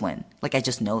always win. Like, I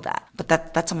just know that, but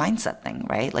that's a mindset thing,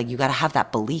 right? Like, you got to have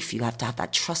that belief. You have to have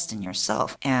that trust in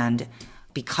yourself. And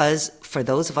because for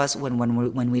those of us,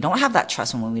 when we don't have that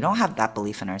trust and when we don't have that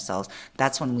belief in ourselves,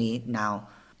 that's when we now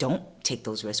don't take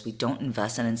those risks. We don't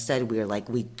invest. And instead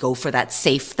we go for that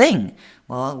safe thing.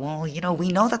 Well, we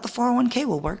know that the 401k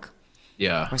will work.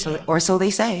 Yeah. Or so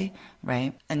they say.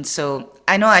 Right. And so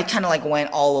I know I kind of like went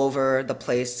all over the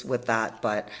place with that,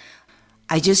 but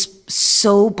I just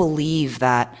so believe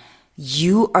that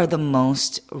you are the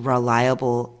most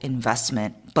reliable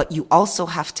investment, but you also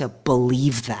have to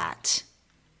believe that.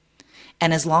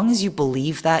 And as long as you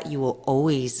believe that, you will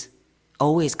always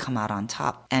come out on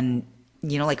top. And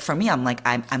like for me, I'm like,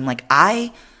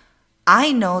 I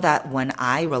know that when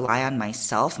I rely on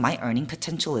myself, my earning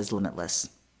potential is limitless.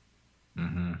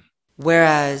 Mm-hmm.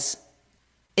 Whereas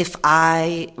if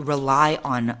I rely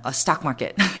on a stock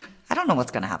market, I don't know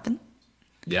what's going to happen.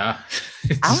 Yeah.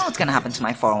 I don't know what's going to happen to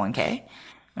my 401k,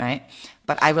 right?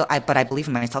 But I believe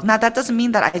in myself. Now, that doesn't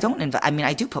mean that I don't invest. I mean,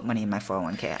 I do put money in my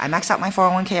 401k. I max out my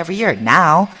 401k every year.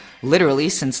 Now, literally,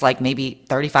 since like maybe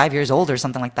 35 years old or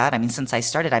something like that. I mean, since I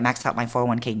started, I maxed out my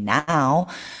 401k now.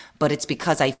 But it's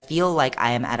because I feel like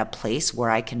I am at a place where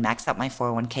I can max out my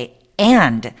 401k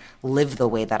and live the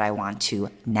way that I want to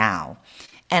now.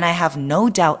 And I have no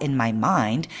doubt in my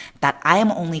mind that I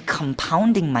am only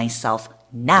compounding myself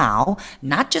now,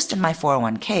 not just in my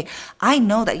 401k. I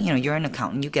know that, you're an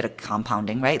accountant, you get a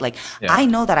compounding, right? Like, yeah. I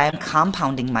know that I am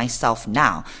compounding myself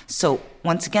now. So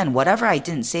once again, whatever I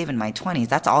didn't save in my 20s,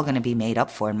 that's all going to be made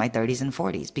up for in my 30s and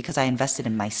 40s because I invested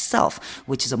in myself,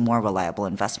 which is a more reliable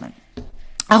investment.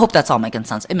 I hope that's all making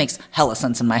sense. It makes hella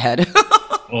sense in my head.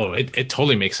 Oh, it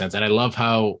totally makes sense. And I love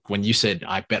how when you said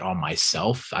I bet on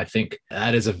myself, I think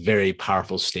that is a very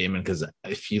powerful statement because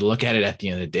if you look at it at the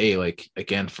end of the day, like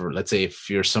again, for let's say if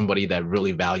you're somebody that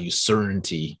really values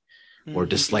certainty or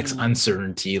dislikes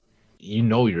uncertainty,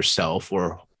 yourself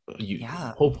or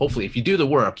hopefully if you do the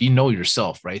work,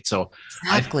 yourself, right? So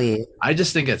exactly. I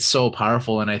just think it's so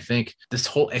powerful. And I think this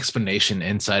whole explanation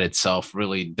inside itself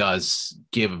really does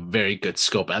give a very good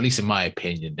scope, at least in my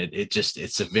opinion.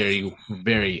 It's a very,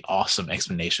 very awesome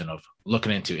explanation of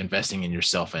looking into investing in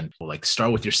yourself and like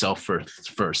start with yourself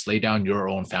first, lay down your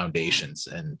own foundations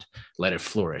and let it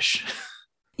flourish.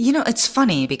 It's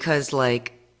funny because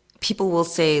like, people will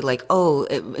say like, oh,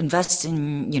 invest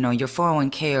in, your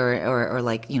 401k or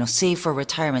like, save for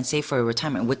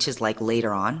retirement, which is like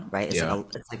later on, right?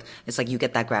 It's like you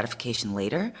get that gratification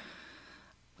later.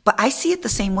 But I see it the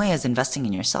same way as investing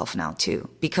in yourself now too.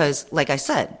 Because like I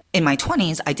said, in my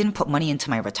 20s, I didn't put money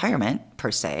into my retirement per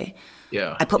se.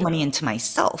 Yeah. I put money into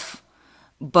myself.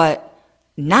 But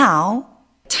now,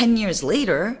 10 years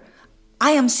later,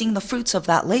 I am seeing the fruits of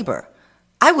that labor.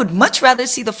 I would much rather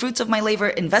see the fruits of my labor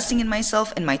investing in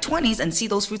myself in my 20s and see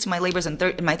those fruits of my labors in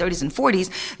my 30s and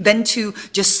 40s than to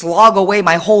just slog away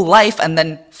my whole life and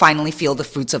then finally feel the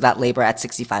fruits of that labor at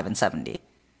 65 and 70.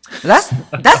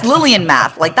 That's Lillian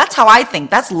math. Like, that's how I think.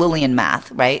 That's Lillian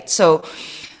math, right? So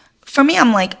for me,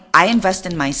 I'm like, I invest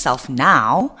in myself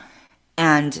now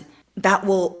and that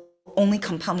will only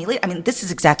compound me later. I mean, this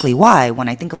is exactly why when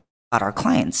I think about our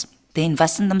clients, they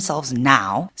invest in themselves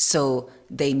now so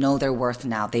they know their worth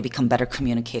now. They become better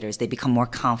communicators. They become more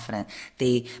confident.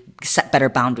 They set better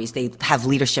boundaries. They have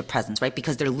leadership presence, right?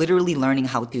 Because they're literally learning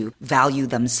how to value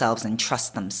themselves and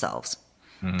trust themselves.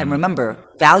 Mm-hmm. And remember,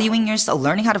 valuing yourself,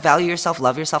 learning how to value yourself,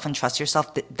 love yourself, and trust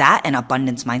yourself, that and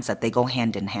abundance mindset, they go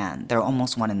hand in hand. They're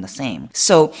almost one and the same.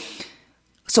 So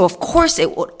of course,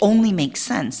 it would only make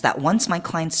sense that once my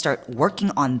clients start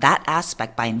working on that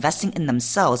aspect by investing in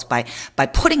themselves, by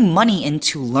putting money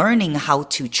into learning how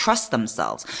to trust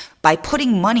themselves, by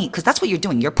putting money, because that's what you're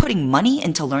doing. You're putting money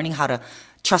into learning how to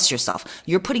trust yourself.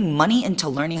 You're putting money into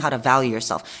learning how to value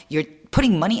yourself. You're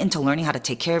putting money into learning how to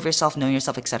take care of yourself, know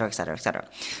yourself, et cetera, et cetera, et cetera.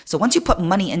 So once you put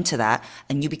money into that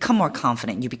and you become more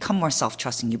confident, you become more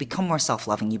self-trusting, you become more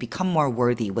self-loving, you become more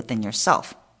worthy within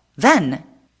yourself, then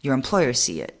your employers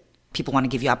see it. People want to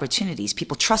give you opportunities.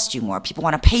 People trust you more. People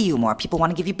want to pay you more. People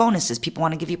want to give you bonuses. People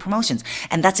want to give you promotions.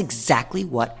 And that's exactly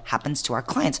what happens to our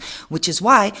clients, which is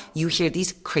why you hear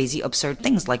these crazy, absurd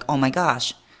things like, oh my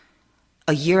gosh,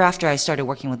 a year after I started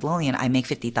working with Lillian, I make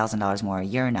 $50,000 more a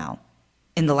year now.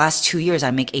 In the last 2 years,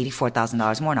 I make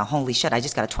 $84,000 more now. Holy shit, I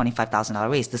just got a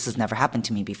 $25,000 raise. This has never happened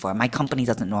to me before. My company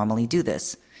doesn't normally do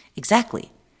this.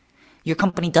 Exactly. Your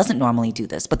company doesn't normally do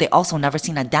this, but they also never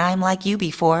seen a dime like you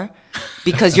before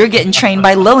because you're getting trained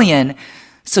by Lillian.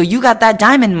 So you got that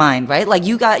dime in mind, right? Like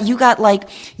you got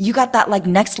that like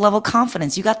next level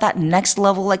confidence. You got that next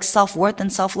level like self-worth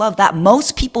and self-love that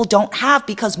most people don't have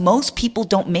because most people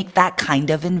don't make that kind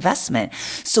of investment.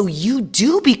 So you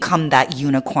do become that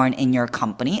unicorn in your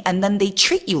company and then they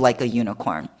treat you like a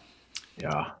unicorn.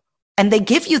 Yeah. And they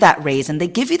give you that raise and they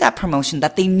give you that promotion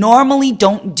that they normally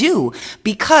don't do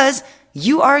because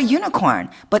you are a unicorn.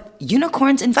 But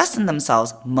unicorns invest in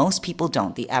themselves. Most people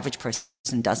don't. The average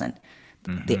person doesn't.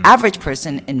 Mm-hmm. The average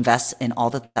person invests in all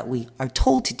that we are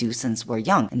told to do since we're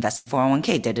young. Invest in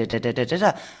 401k,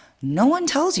 da-da-da-da-da-da. No one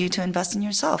tells you to invest in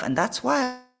yourself. And that's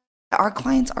why our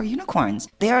clients are unicorns.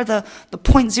 They are the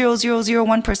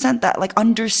 0.0001% that like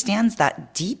understands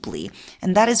that deeply.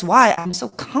 And that is why I'm so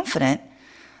confident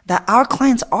that our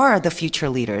clients are the future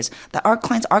leaders, that our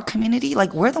clients, our community,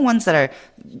 like we're the ones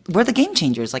we're the game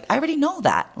changers. Like I already know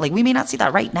that. Like we may not see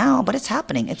that right now, but it's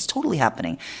happening. It's totally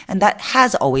happening. And that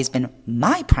has always been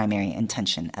my primary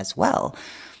intention as well.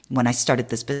 When I started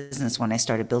this business, when I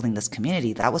started building this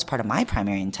community, that was part of my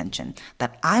primary intention,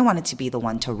 that I wanted to be the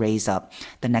one to raise up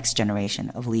the next generation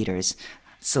of leaders,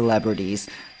 celebrities,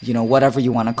 whatever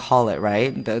you want to call it,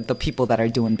 right? The people that are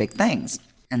doing big things.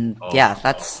 And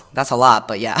that's a lot,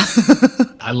 but yeah.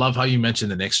 I love how you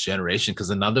mentioned the next generation, because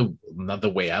another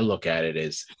way I look at it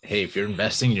is, hey, if you're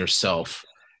investing in yourself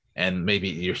and maybe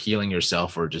you're healing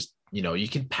yourself or just, you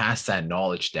can pass that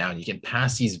knowledge down. You can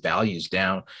pass these values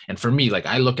down. And for me, like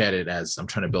I look at it as I'm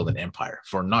trying to build an empire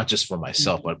for not just for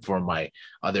myself, but for my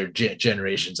other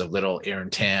generations of little Aaron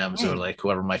Tams or like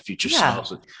whoever my future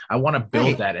selves. I want to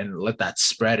build that and let that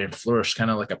spread and flourish kind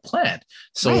of like a plant.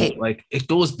 So like it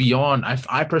goes beyond,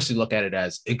 I personally look at it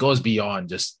as it goes beyond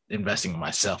just investing in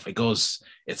myself.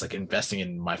 It's like investing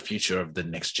in my future of the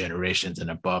next generations and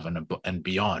above and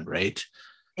beyond, right?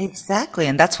 Exactly.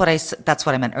 And that's what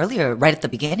I meant earlier, right at the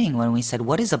beginning when we said,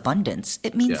 what is abundance?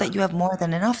 It means that you have more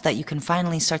than enough that you can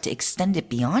finally start to extend it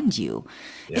beyond you.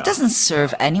 Yeah. It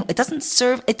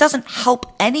doesn't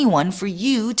help anyone for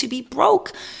you to be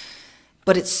broke,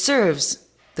 but it serves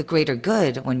the greater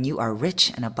good when you are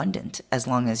rich and abundant, as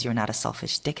long as you're not a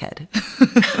selfish dickhead.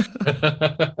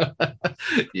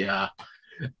 Yeah.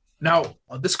 Now,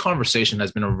 this conversation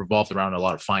has been revolved around a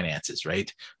lot of finances,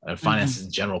 right? Finances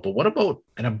in general. But what about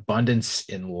an abundance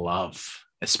in love,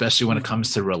 especially when it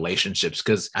comes to relationships?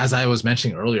 Because as I was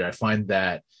mentioning earlier, I find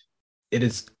that it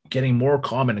is getting more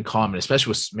common, especially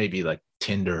with maybe like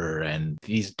Tinder and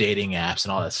these dating apps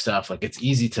and all that stuff. Like it's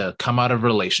easy to come out of a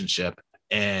relationship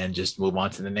and just move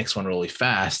on to the next one really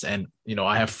fast. And,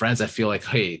 I have friends that feel like,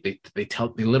 hey, they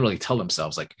literally tell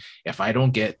themselves like, if I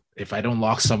don't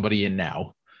lock somebody in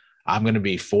now, I'm going to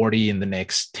be 40 in the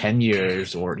next 10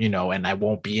 years or, and I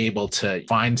won't be able to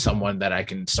find someone that I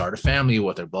can start a family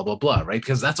with or blah, blah, blah. Right.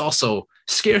 Because that's also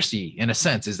scarcity in a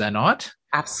sense. Is that not?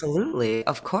 Absolutely.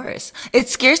 Of course.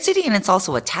 It's scarcity and it's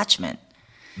also attachment.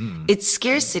 It's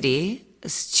scarcity.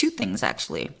 It's two things,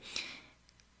 actually.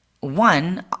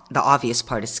 One, the obvious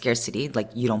part is scarcity. Like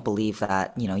you don't believe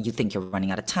that, you think you're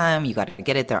running out of time. You got to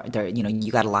get it there.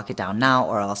 You got to lock it down now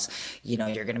or else, you're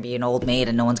going to be an old maid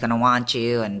and no one's going to want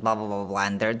you and blah, blah, blah, blah.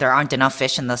 And there aren't enough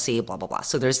fish in the sea, blah, blah, blah.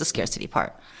 So there's the scarcity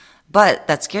part. But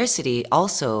that scarcity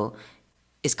also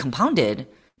is compounded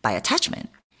by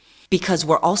attachment because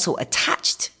we're also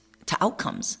attached to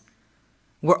outcomes.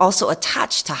 We're also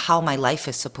attached to how my life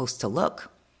is supposed to look.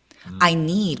 I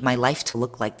need my life to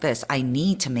look like this. I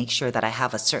need to make sure that I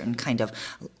have a certain kind of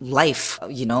life,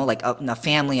 like a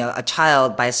family, a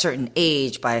child by a certain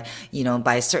age, by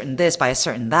a certain this, by a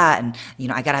certain that. And,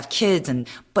 I got to have kids.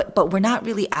 But we're not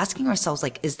really asking ourselves,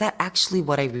 like, is that actually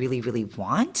what I really, really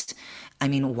want? I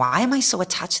mean, why am I so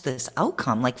attached to this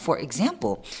outcome? Like, for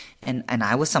example, and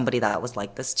I was somebody that was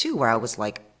like this too, where I was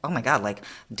like, oh my God, like,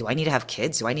 do I need to have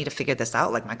kids? Do I need to figure this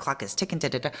out? Like my clock is ticking, da,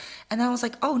 da, da. And I was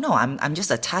like, oh no, I'm just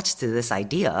attached to this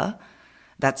idea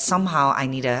that somehow I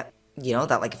need to,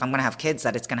 that like, if I'm going to have kids,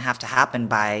 that it's going to have to happen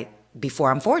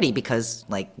before I'm 40 because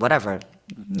like, whatever,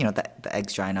 the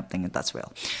eggs drying up thing, that's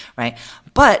real. Right.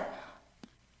 But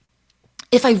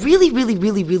if I really, really,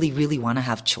 really, really, really want to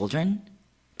have children,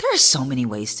 there are so many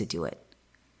ways to do it.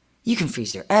 You can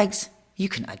freeze your eggs. You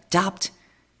can adopt.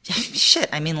 Shit.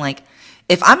 I mean, like,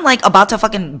 if I'm like about to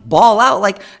fucking ball out,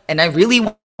 like, and I really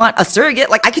want a surrogate,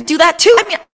 like, I could do that too. I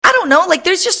mean, I don't know. Like,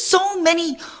 there's just so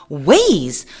many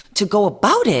ways to go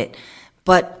about it.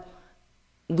 But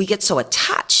we get so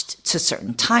attached to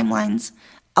certain timelines,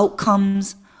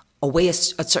 outcomes, a way a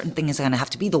certain thing is going to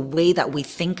have to be, the way that we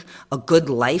think a good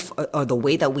life or the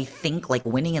way that we think like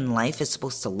winning in life is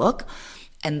supposed to look.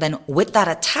 And then with that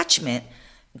attachment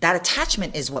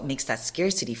is what makes that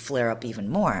scarcity flare up even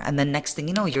more. And then next thing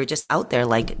you know, you're just out there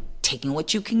like taking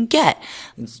what you can get,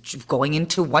 going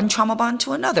into one trauma bond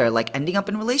to another, like ending up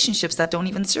in relationships that don't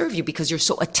even serve you because you're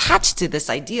so attached to this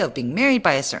idea of being married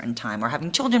by a certain time or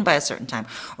having children by a certain time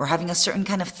or having a certain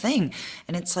kind of thing.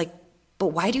 And it's like, but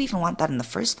why do you even want that in the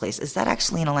first place? Is that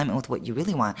actually in alignment with what you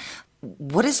really want?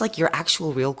 What is like your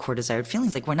actual real core desired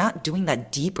feelings? Like we're not doing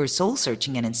that deeper soul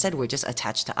searching, and instead we're just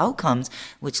attached to outcomes,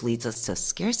 which leads us to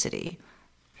scarcity.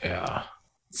 Yeah.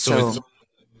 So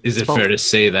is it fair to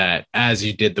say that as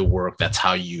you did the work, that's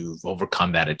how you've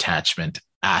overcome that attachment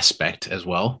aspect as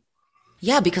well?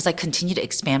 Yeah, because I continue to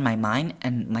expand my mind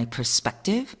and my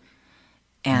perspective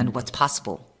and what's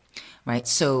possible, right?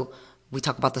 So we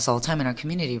talk about this all the time in our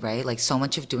community, right? Like so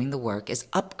much of doing the work is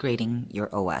upgrading your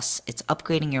OS. It's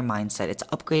upgrading your mindset. It's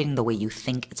upgrading the way you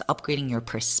think. It's upgrading your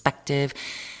perspective.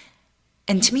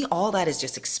 And to me, all that is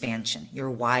just expansion. You're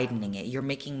widening it. You're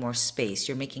making more space.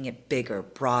 You're making it bigger,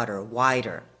 broader,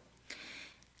 wider.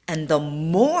 And the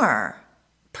more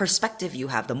perspective you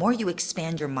have, the more you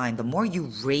expand your mind, the more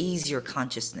you raise your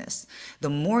consciousness, the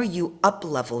more you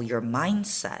up-level your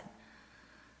mindset,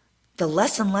 the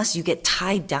less and less you get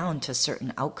tied down to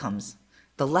certain outcomes.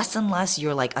 The less and less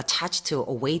you're like attached to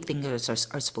a way things are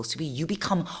supposed to be. You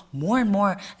become more and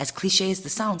more, as cliche as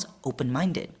this sounds,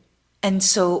 open-minded. And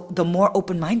so the more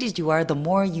open-minded you are, the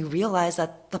more you realize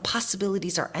that the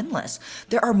possibilities are endless.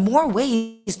 There are more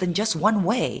ways than just one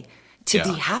way to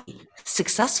be happy,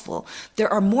 successful.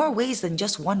 There are more ways than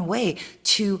just one way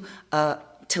to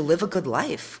live a good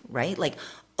life, right? Like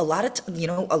a lot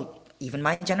of, even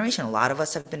my generation, a lot of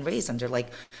us have been raised under like,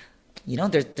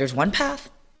 there's one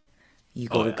path. You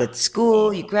go to good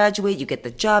school, you graduate, you get the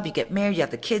job, you get married, you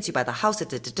have the kids, you buy the house, you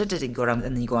go around,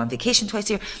 and then you go on vacation twice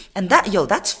a year. And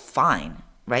that's fine,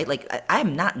 right? Like,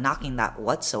 I'm not knocking that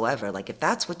whatsoever. Like, if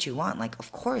that's what you want, like,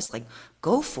 of course, like,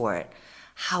 go for it.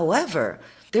 However,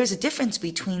 there's a difference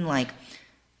between like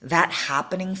that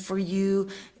happening for you,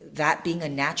 that being a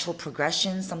natural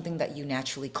progression, something that you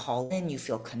naturally call in, you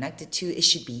feel connected to. It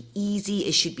should be easy.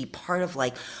 It should be part of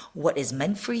like what is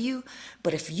meant for you.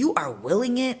 But if you are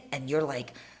willing it and you're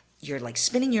like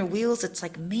spinning your wheels, it's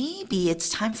like maybe it's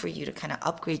time for you to kind of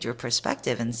upgrade your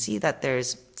perspective and see that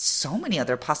there's so many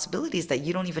other possibilities that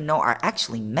you don't even know are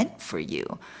actually meant for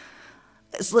you.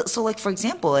 So like, for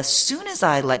example, as soon as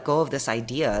I let go of this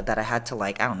idea that I had to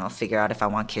like, I don't know, figure out if I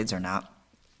want kids or not,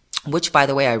 which, by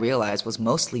the way, I realized was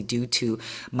mostly due to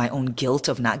my own guilt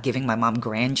of not giving my mom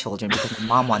grandchildren because my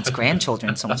mom wants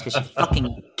grandchildren so much because she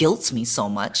fucking guilts me so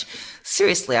much.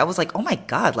 Seriously, I was like, oh my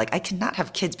God, like I cannot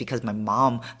have kids because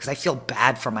I feel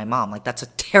bad for my mom. Like that's a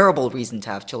terrible reason to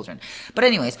have children. But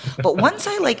anyways, once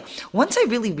I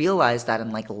really realized that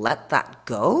and like let that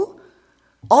go,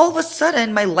 all of a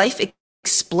sudden my life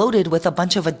exploded with a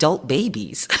bunch of adult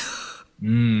babies.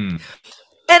 And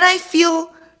I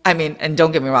feel... I mean, and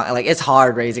don't get me wrong, like it's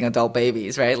hard raising adult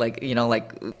babies, right? Like,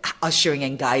 like ushering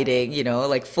and guiding,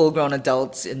 like full grown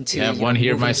adults into. Yeah, one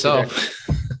here myself.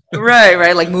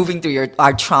 Right. Like moving through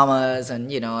our traumas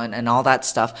and, and all that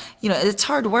stuff. It's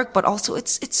hard work, but also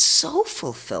it's so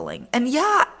fulfilling. And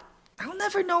yeah, I'll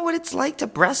never know what it's like to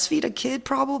breastfeed a kid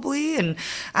probably. And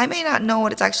I may not know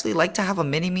what it's actually like to have a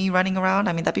mini me running around.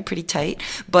 I mean, that'd be pretty tight,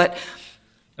 but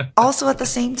also at the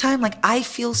same time, like I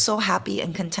feel so happy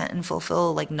and content and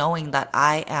fulfilled, like knowing that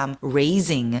I am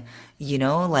raising,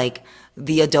 like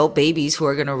the adult babies who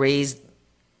are going to raise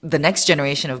the next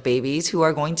generation of babies who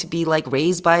are going to be like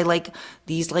raised by like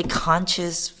these like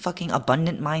conscious fucking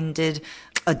abundant minded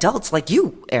adults like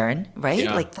you, Aaron, right?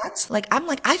 Yeah. Like that's like,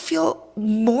 I feel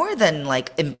more than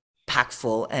like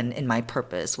impactful and in my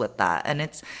purpose with that. And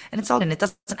it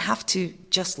doesn't have to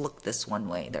just look this one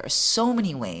way. There are so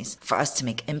many ways for us to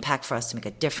make impact, for us to make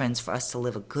a difference, for us to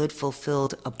live a good,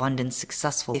 fulfilled, abundant,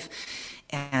 successful life.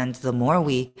 And the more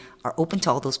we are open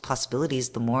to all those possibilities,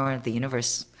 the more the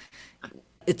universe,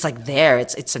 it's like there,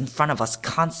 it's in front of us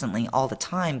constantly all the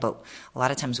time. But a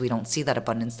lot of times we don't see that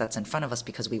abundance that's in front of us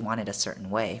because we want it a certain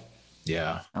way.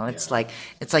 Yeah. It's like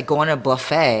going to a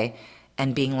buffet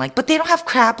and being like, but they don't have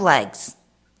crab legs.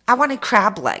 I wanted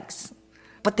crab legs.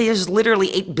 But there's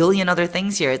literally 8 billion other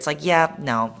things here. It's like, yeah,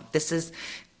 no, this is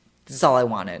That's all I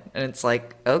wanted. And it's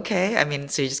like, okay, I mean,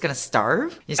 so you're just gonna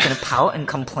starve? You're just gonna pout and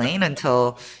complain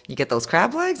until you get those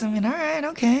crab legs? I mean, all right,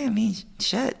 okay. I mean,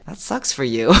 shit, that sucks for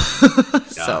you. Yeah.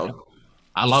 So,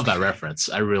 I love that reference.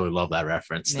 I really love that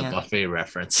reference, the yeah. buffet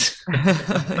reference.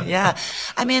 Yeah.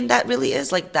 I mean, that really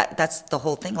is like that. That's the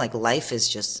whole thing. Like, life is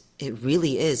just, it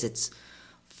really is. It's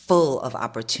full of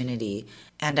opportunity.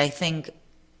 And I think,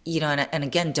 and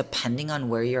again, depending on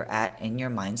where you're at in your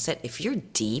mindset, if you're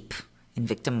deep in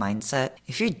victim mindset,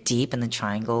 if you're deep in the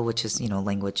triangle, which is,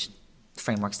 language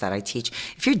frameworks that I teach,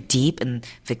 if you're deep in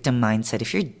victim mindset,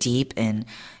 if you're deep in,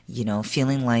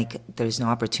 feeling like there's no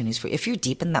opportunities for you, if you're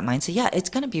deep in that mindset, yeah, it's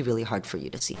going to be really hard for you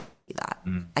to see that.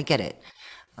 I get it.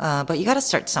 But you got to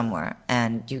start somewhere,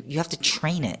 and you have to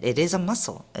train it. It is a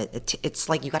muscle. It's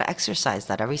like you got to exercise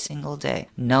that every single day,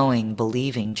 knowing,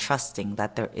 believing, trusting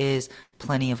that there is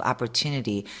plenty of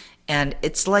opportunity. And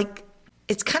it's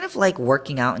kind of like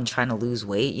working out and trying to lose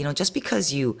weight. Just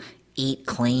because you eat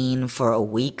clean for a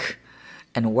week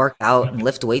and work out and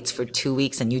lift weights for 2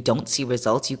 weeks and you don't see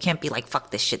results, you can't be like,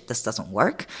 fuck this shit, this doesn't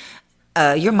work.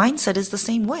 Your mindset is the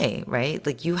same way, right?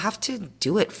 Like, you have to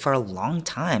do it for a long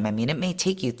time. I mean, it may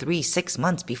take you 3-6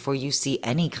 months before you see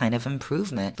any kind of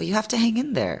improvement, but you have to hang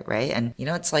in there, right? And,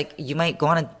 it's like you might go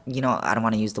on I don't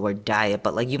want to use the word diet,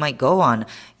 but like you might go on,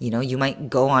 you might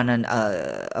go on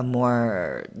a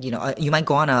more, you might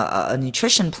go on a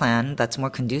nutrition plan that's more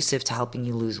conducive to helping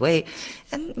you lose weight.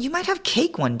 And you might have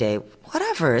cake one day,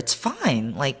 whatever, it's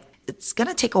fine. Like, it's going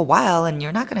to take a while, and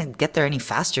you're not going to get there any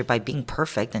faster by being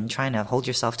perfect and trying to hold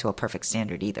yourself to a perfect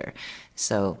standard either.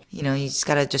 So, you just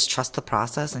got to just trust the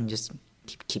process and just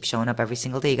keep showing up every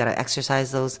single day. You got to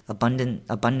exercise those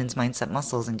abundance mindset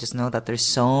muscles, and just know that there's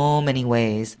so many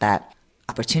ways that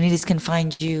opportunities can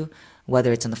find you,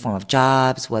 whether it's in the form of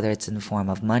jobs, whether it's in the form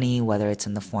of money, whether it's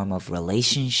in the form of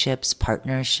relationships,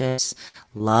 partnerships,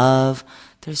 love.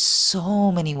 There's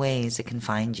so many ways it can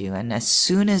find you. And as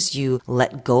soon as you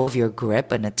let go of your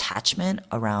grip and attachment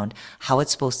around how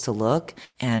it's supposed to look,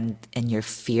 and your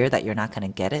fear that you're not going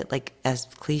to get it, like, as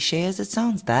cliche as it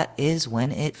sounds, that is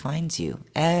when it finds you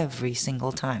every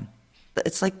single time.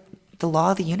 It's like the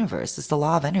law of the universe. It's the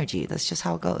law of energy. That's just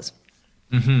how it goes.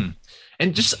 Mm-hmm.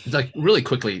 And just like really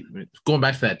quickly, going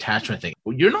back to that attachment thing,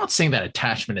 you're not saying that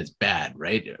attachment is bad,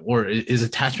 right? Or is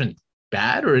attachment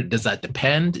bad, or does that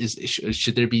depend?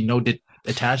 Should there be no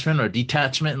attachment or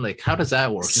detachment? Like, how does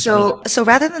that work? So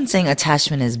rather than saying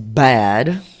attachment is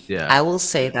bad, yeah, I will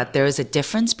say that there is a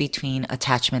difference between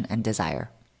attachment and desire.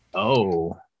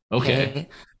 Oh, okay.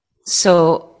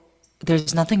 So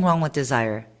there's nothing wrong with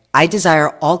desire. I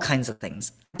desire all kinds of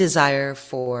things. I desire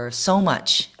for so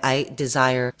much. I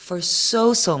desire for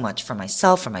so much for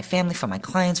myself, for my family, for my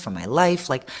clients, for my life.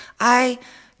 Like, I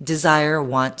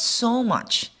want so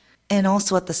much. And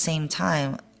also at the same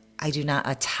time, I do not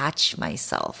attach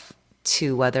myself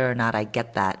to whether or not I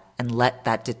get that, and let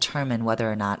that determine whether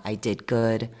or not I did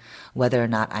good, whether or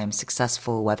not I'm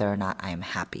successful, whether or not I am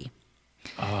happy.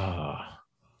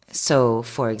 So,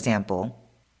 for example,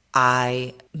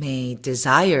 I may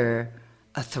desire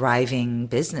a thriving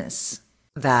business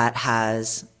that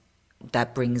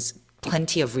brings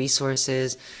plenty of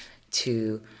resources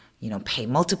to, pay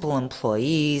multiple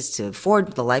employees, to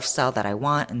afford the lifestyle that I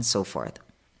want, and so forth.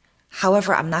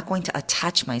 However, I'm not going to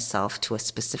attach myself to a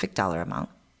specific dollar amount.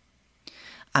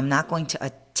 I'm not going to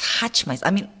attach myself.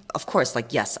 I mean, of course,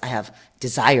 like, yes, I have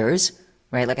desires,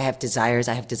 right? Like, I have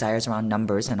desires around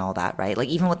numbers and all that, right? Like,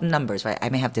 even with the numbers, right? I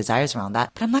may have desires around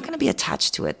that, but I'm not going to be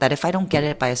attached to it. That if I don't get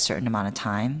it by a certain amount of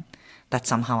time, that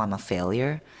somehow I'm a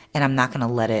failure, and I'm not going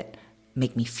to let it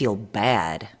make me feel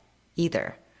bad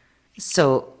either.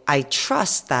 So I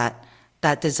trust that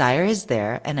desire is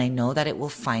there, and I know that it will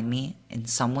find me in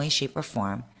some way, shape, or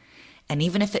form. And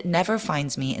even if it never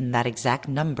finds me in that exact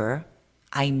number,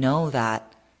 I know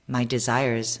that my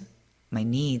desires, my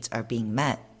needs are being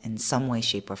met in some way,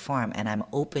 shape, or form, and I'm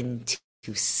open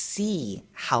to see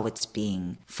how it's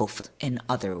being fulfilled in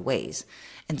other ways.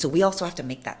 And so we also have to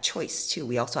make that choice too.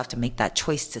 We also have to make that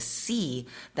choice to see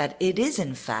that it is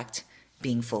in fact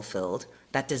being fulfilled.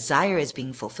 That desire is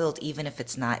being fulfilled, even if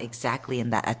it's not exactly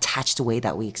in that attached way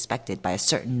that we expected by a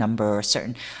certain number or a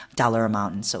certain dollar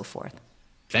amount and so forth.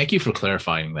 Thank you for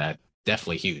clarifying that.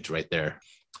 Definitely huge right there,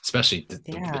 especially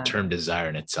the term desire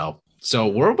in itself. So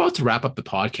we're about to wrap up the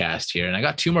podcast here, and I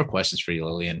got 2 more questions for you,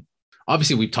 Lillian.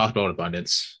 Obviously, we've talked about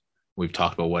abundance. We've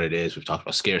talked about what it is. We've talked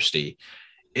about scarcity.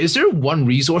 Is there one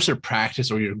resource or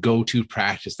practice, or your go-to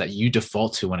practice, that you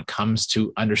default to when it comes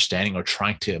to understanding or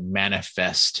trying to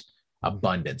manifest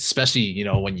abundance, especially,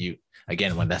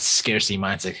 when that scarcity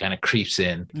mindset kind of creeps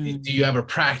in? Do you have a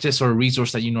practice or a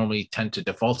resource that you normally tend to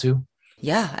default to?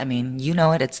 Yeah, I mean, you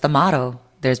know it. It's the motto.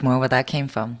 There's more where that came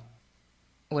from.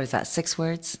 What is that, 6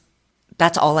 words?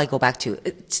 That's all I go back to.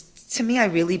 To me, I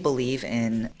really believe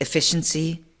in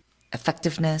efficiency,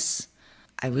 effectiveness.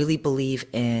 I really believe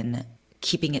in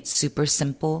keeping it super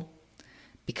simple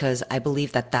because I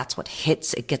believe that that's what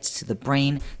hits. It gets to the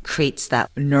brain, creates that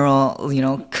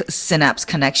neural, synapse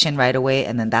connection right away,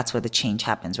 and then that's where the change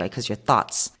happens, right? Because your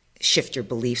thoughts shift your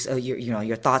beliefs,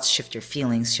 your thoughts shift your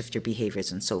feelings, shift your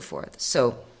behaviors, and so forth.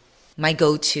 So my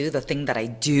go-to, the thing that I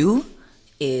do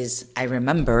is I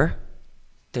remember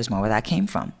there's more where that came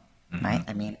from, right?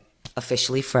 I mean,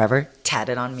 officially forever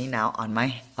tatted on me now on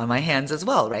my hands as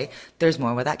well, right? There's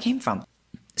more where that came from.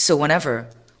 So when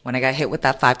I got hit with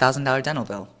that $5,000 dental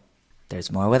bill,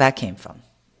 there's more where that came from.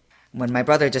 When my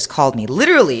brother just called me,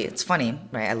 literally, it's funny,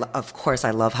 right? Of course,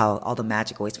 I love how all the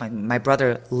magic always finds me. My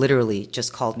brother literally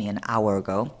just called me an hour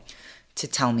ago to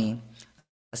tell me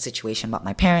a situation about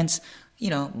my parents.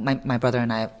 My brother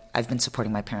and I've been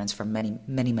supporting my parents for many,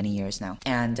 many, many years now.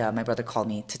 And my brother called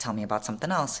me to tell me about something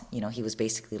else. He was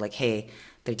basically like, hey,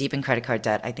 they're deep in credit card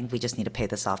debt. I think we just need to pay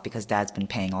this off because dad's been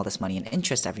paying all this money in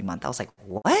interest every month. I was like,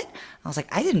 what? I was like,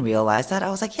 I didn't realize that. I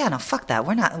was like, yeah, no, fuck that.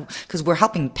 We're not, because we're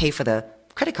helping pay for the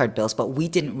credit card bills, but we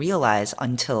didn't realize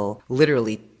until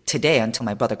literally today, until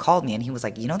my brother called me and he was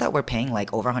like, you know that we're paying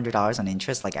like over $100 on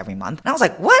interest like every month? And I was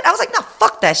like, what? I was like, no,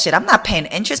 fuck that shit. I'm not paying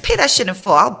interest. Pay that shit in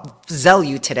full. I'll Zelle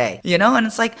you today, And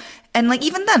it's like,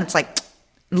 even then it's like,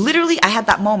 literally I had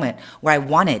that moment where I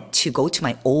wanted to go to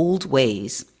my old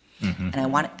ways. And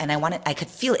I could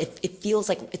feel it. It feels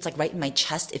like it's like right in my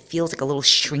chest. It feels like a little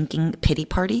shrinking pity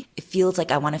party. It feels like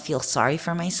I want to feel sorry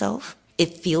for myself.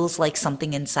 It feels like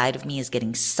something inside of me is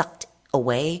getting sucked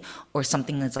away or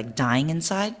something that's like dying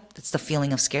inside. That's the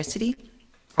feeling of scarcity.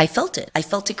 I felt it. I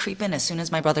felt it creep in as soon as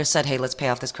my brother said, hey, let's pay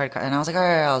off this credit card. And I was like, all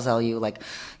right, I'll Zelle you. Like,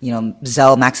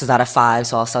 Zelle maxes out at 5,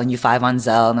 so I'll send you 5 on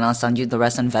Zelle, and then I'll send you the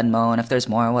rest on Venmo. And if there's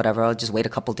more, whatever, I'll just wait a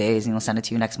couple days and send it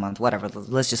to you next month, whatever.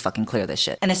 Let's just fucking clear this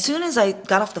shit. And as soon as I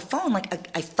got off the phone, like,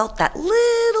 I felt that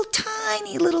little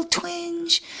tiny little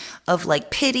twinge of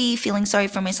like pity, feeling sorry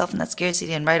for myself and that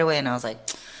scarcity. And right away, and I was like,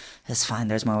 it's fine.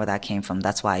 There's more where that came from.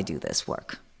 That's why I do this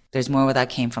work. There's more where that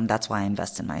came from. That's why I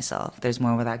invest in myself. There's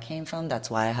more where that came from. That's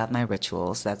why I have my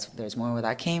rituals. There's more where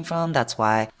that came from. That's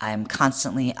why I'm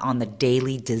constantly on the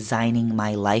daily designing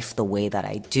my life the way that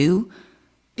I do,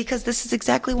 because this is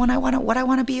exactly what I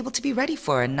want to be able to be ready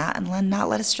for and not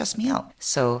let it stress me out.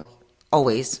 So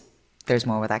always, there's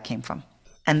more where that came from.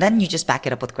 And then you just back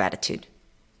it up with gratitude.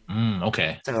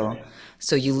 Okay.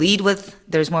 So you lead with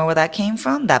there's more where that came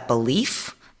from, that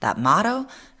belief, that motto, and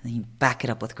then you back it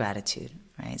up with gratitude.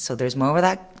 Right? So there's more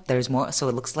so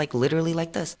it looks like literally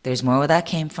like this. There's more where that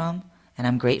came from, and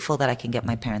I'm grateful that I can get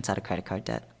my parents out of credit card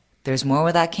debt. There's more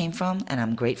where that came from, and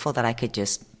I'm grateful that I could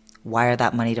just wire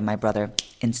that money to my brother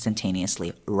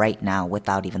instantaneously right now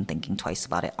without even thinking twice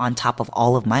about it, on top of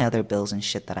all of my other bills and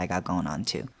shit that I got going on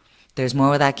too. There's more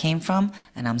where that came from,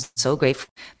 and I'm so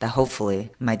grateful that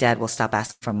hopefully my dad will stop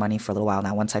asking for money for a little while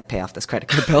now once I pay off this credit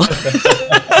card bill.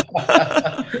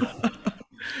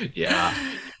 Yeah.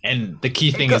 And the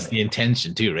key thing is the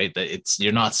intention too, right? That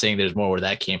you're not saying there's more where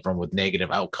that came from with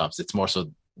negative outcomes. It's more so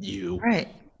you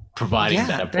providing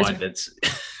that abundance.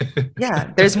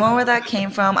 There's more where that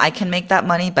came from. I can make that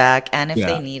money back. And if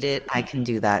they need it, I can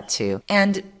do that too.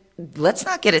 And let's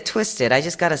not get it twisted. I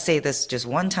just got to say this just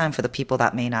one time for the people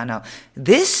that may not know.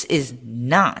 This is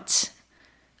not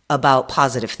about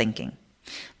positive thinking.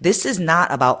 This is not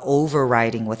about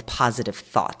overriding with positive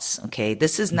thoughts, okay?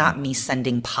 This is not me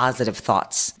sending positive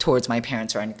thoughts towards my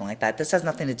parents or anything like that. This has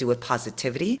nothing to do with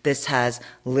positivity. This has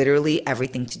literally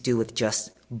everything to do with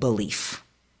just belief,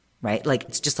 right? Like,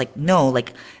 it's just like, no,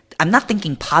 like, I'm not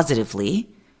thinking positively.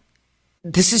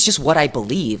 This is just what I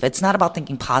believe. It's not about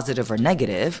thinking positive or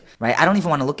negative, right? I don't even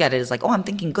want to look at it as like, oh, I'm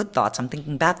thinking good thoughts, I'm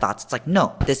thinking bad thoughts. It's like,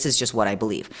 no, this is just what I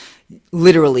believe.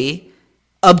 Literally,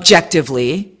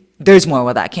 objectively, there's more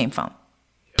where that came from.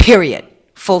 Period.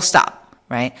 Full stop,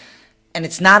 right? And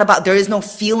it's not about, there is no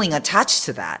feeling attached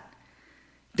to that.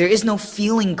 There is no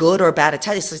feeling good or bad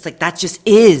attached. It's like, that just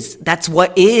is. That's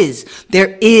what is.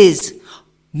 There is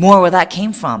more where that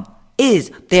came from.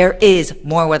 There is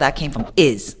more where that came from.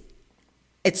 It's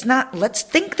not, let's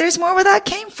think there's more where that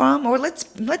came from, or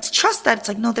let's trust that. It's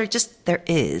like, no, there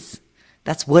is.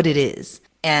 That's what it is.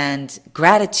 And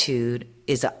gratitude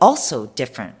is also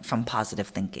different from positive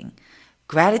thinking.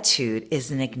 Gratitude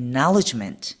is an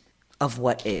acknowledgement of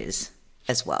what is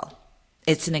as well.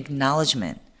 It's an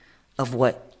acknowledgement of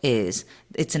what is.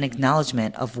 It's an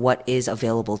acknowledgement of what is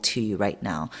available to you right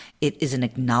now. It is an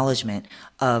acknowledgement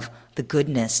of the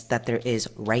goodness that there is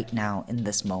right now in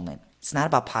this moment. It's not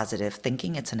about positive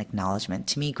thinking. It's an acknowledgement.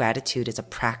 To me, gratitude is a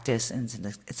practice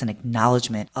and it's an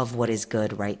acknowledgement of what is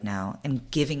good right now and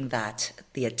giving that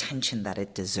the attention that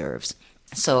it deserves.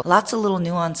 So lots of little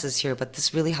nuances here, but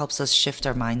this really helps us shift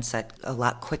our mindset a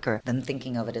lot quicker than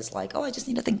thinking of it as like, oh, I just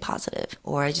need to think positive,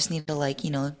 or I just need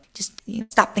to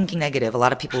stop thinking negative. A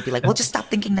lot of people will be like, well, just stop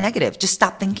thinking negative. Just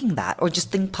stop thinking that, or just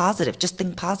think positive. Just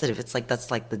think positive. It's like,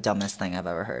 that's like the dumbest thing I've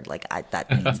ever heard. Like that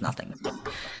means nothing.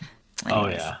 Oh,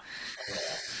 yeah.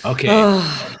 Okay.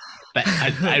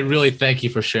 I really thank you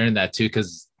for sharing that too,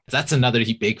 because that's another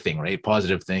big thing, right?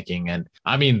 Positive thinking. And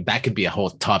I mean, that could be a whole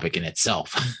topic in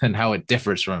itself and how it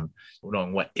differs from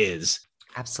knowing what is.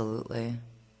 Absolutely.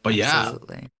 But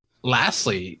Absolutely.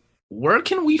 Lastly, where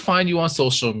can we find you on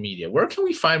social media? Where can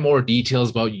we find more details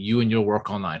about you and your work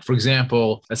online? For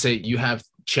example, let's say you have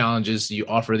challenges, you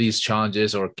offer these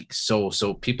challenges, or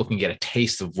so people can get a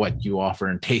taste of what you offer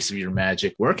and taste of your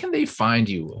magic. Where can they find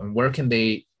you, and where can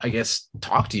they, I guess,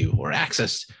 talk to you or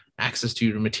access to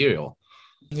your material?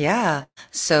 Yeah.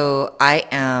 So I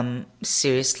am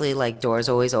seriously, like, doors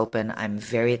always open. I'm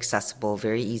very accessible,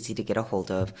 very easy to get a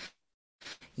hold of.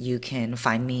 You can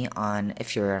find me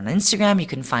if you're on Instagram, you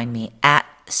can find me at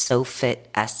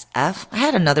SoFitSF. I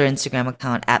had another Instagram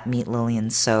account at Meet Lillian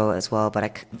So as well, but I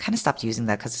kind of stopped using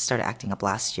that because it started acting up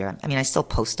last year. I mean, I still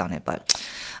post on it, but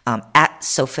at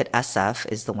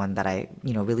SoFitSF is the one that I,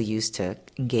 really use to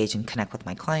engage and connect with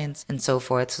my clients and so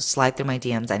forth. So slide through my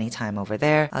DMs anytime over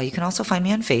there. You can also find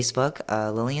me on Facebook,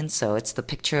 Lillian So. It's the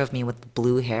picture of me with the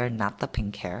blue hair, not the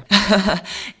pink hair.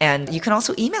 And you can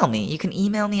also email me. You can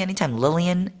email me anytime,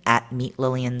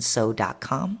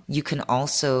 Lillian@meetlillianso.com. You can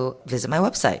also visit my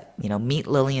website,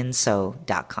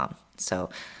 meetlillianso.com. So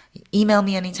email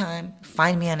me anytime,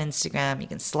 find me on Instagram, you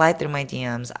can slide through my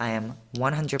DMs. I am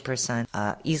 100%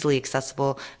 easily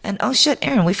accessible. And oh shit,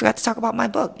 Aaron, we forgot to talk about my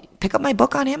book. Pick up my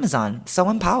book on Amazon, So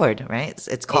Empowered, right?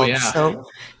 It's called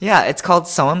it's called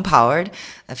So Empowered.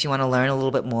 If you want to learn a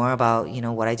little bit more about,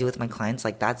 what I do with my clients,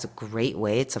 like that's a great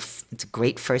way. It's a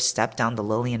great first step down the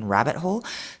Lillian rabbit hole.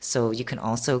 So you can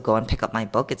also go and pick up my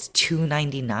book. It's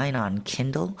 $2.99 on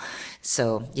Kindle.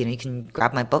 So, you can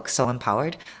grab my book, So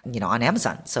Empowered, on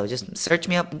Amazon. So just search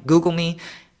me up, Google me.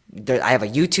 I have a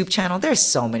YouTube channel. There's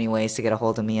so many ways to get a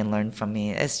hold of me and learn from me.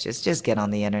 It's just get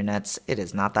on the internet. It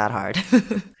is not that hard.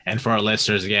 And for our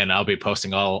listeners, again, I'll be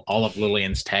posting all of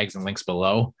Lillian's tags and links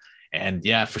below. And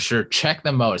yeah, for sure, check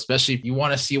them out, especially if you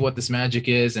want to see what this magic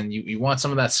is and you want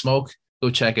some of that smoke, go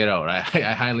check it out. I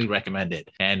highly recommend it.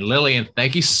 And Lillian,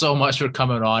 thank you so much for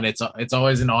coming on. It's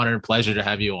always an honor and pleasure to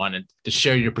have you on and to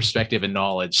share your perspective and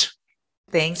knowledge.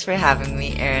 Thanks for having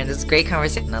me, Aaron. This is a great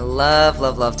conversation. I love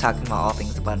talking about all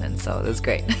things abundance. So it was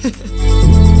great.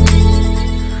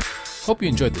 Hope you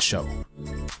enjoyed the show.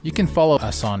 You can follow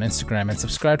us on Instagram and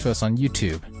subscribe to us on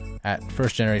YouTube at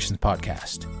First Generations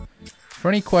Podcast. For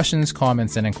any questions,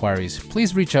 comments, and inquiries,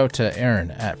 please reach out to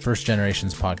Aaron at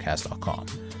firstgenerationspodcast.com.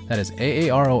 That is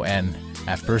AARON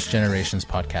at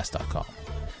firstgenerationspodcast.com.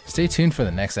 Stay tuned for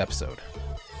the next episode.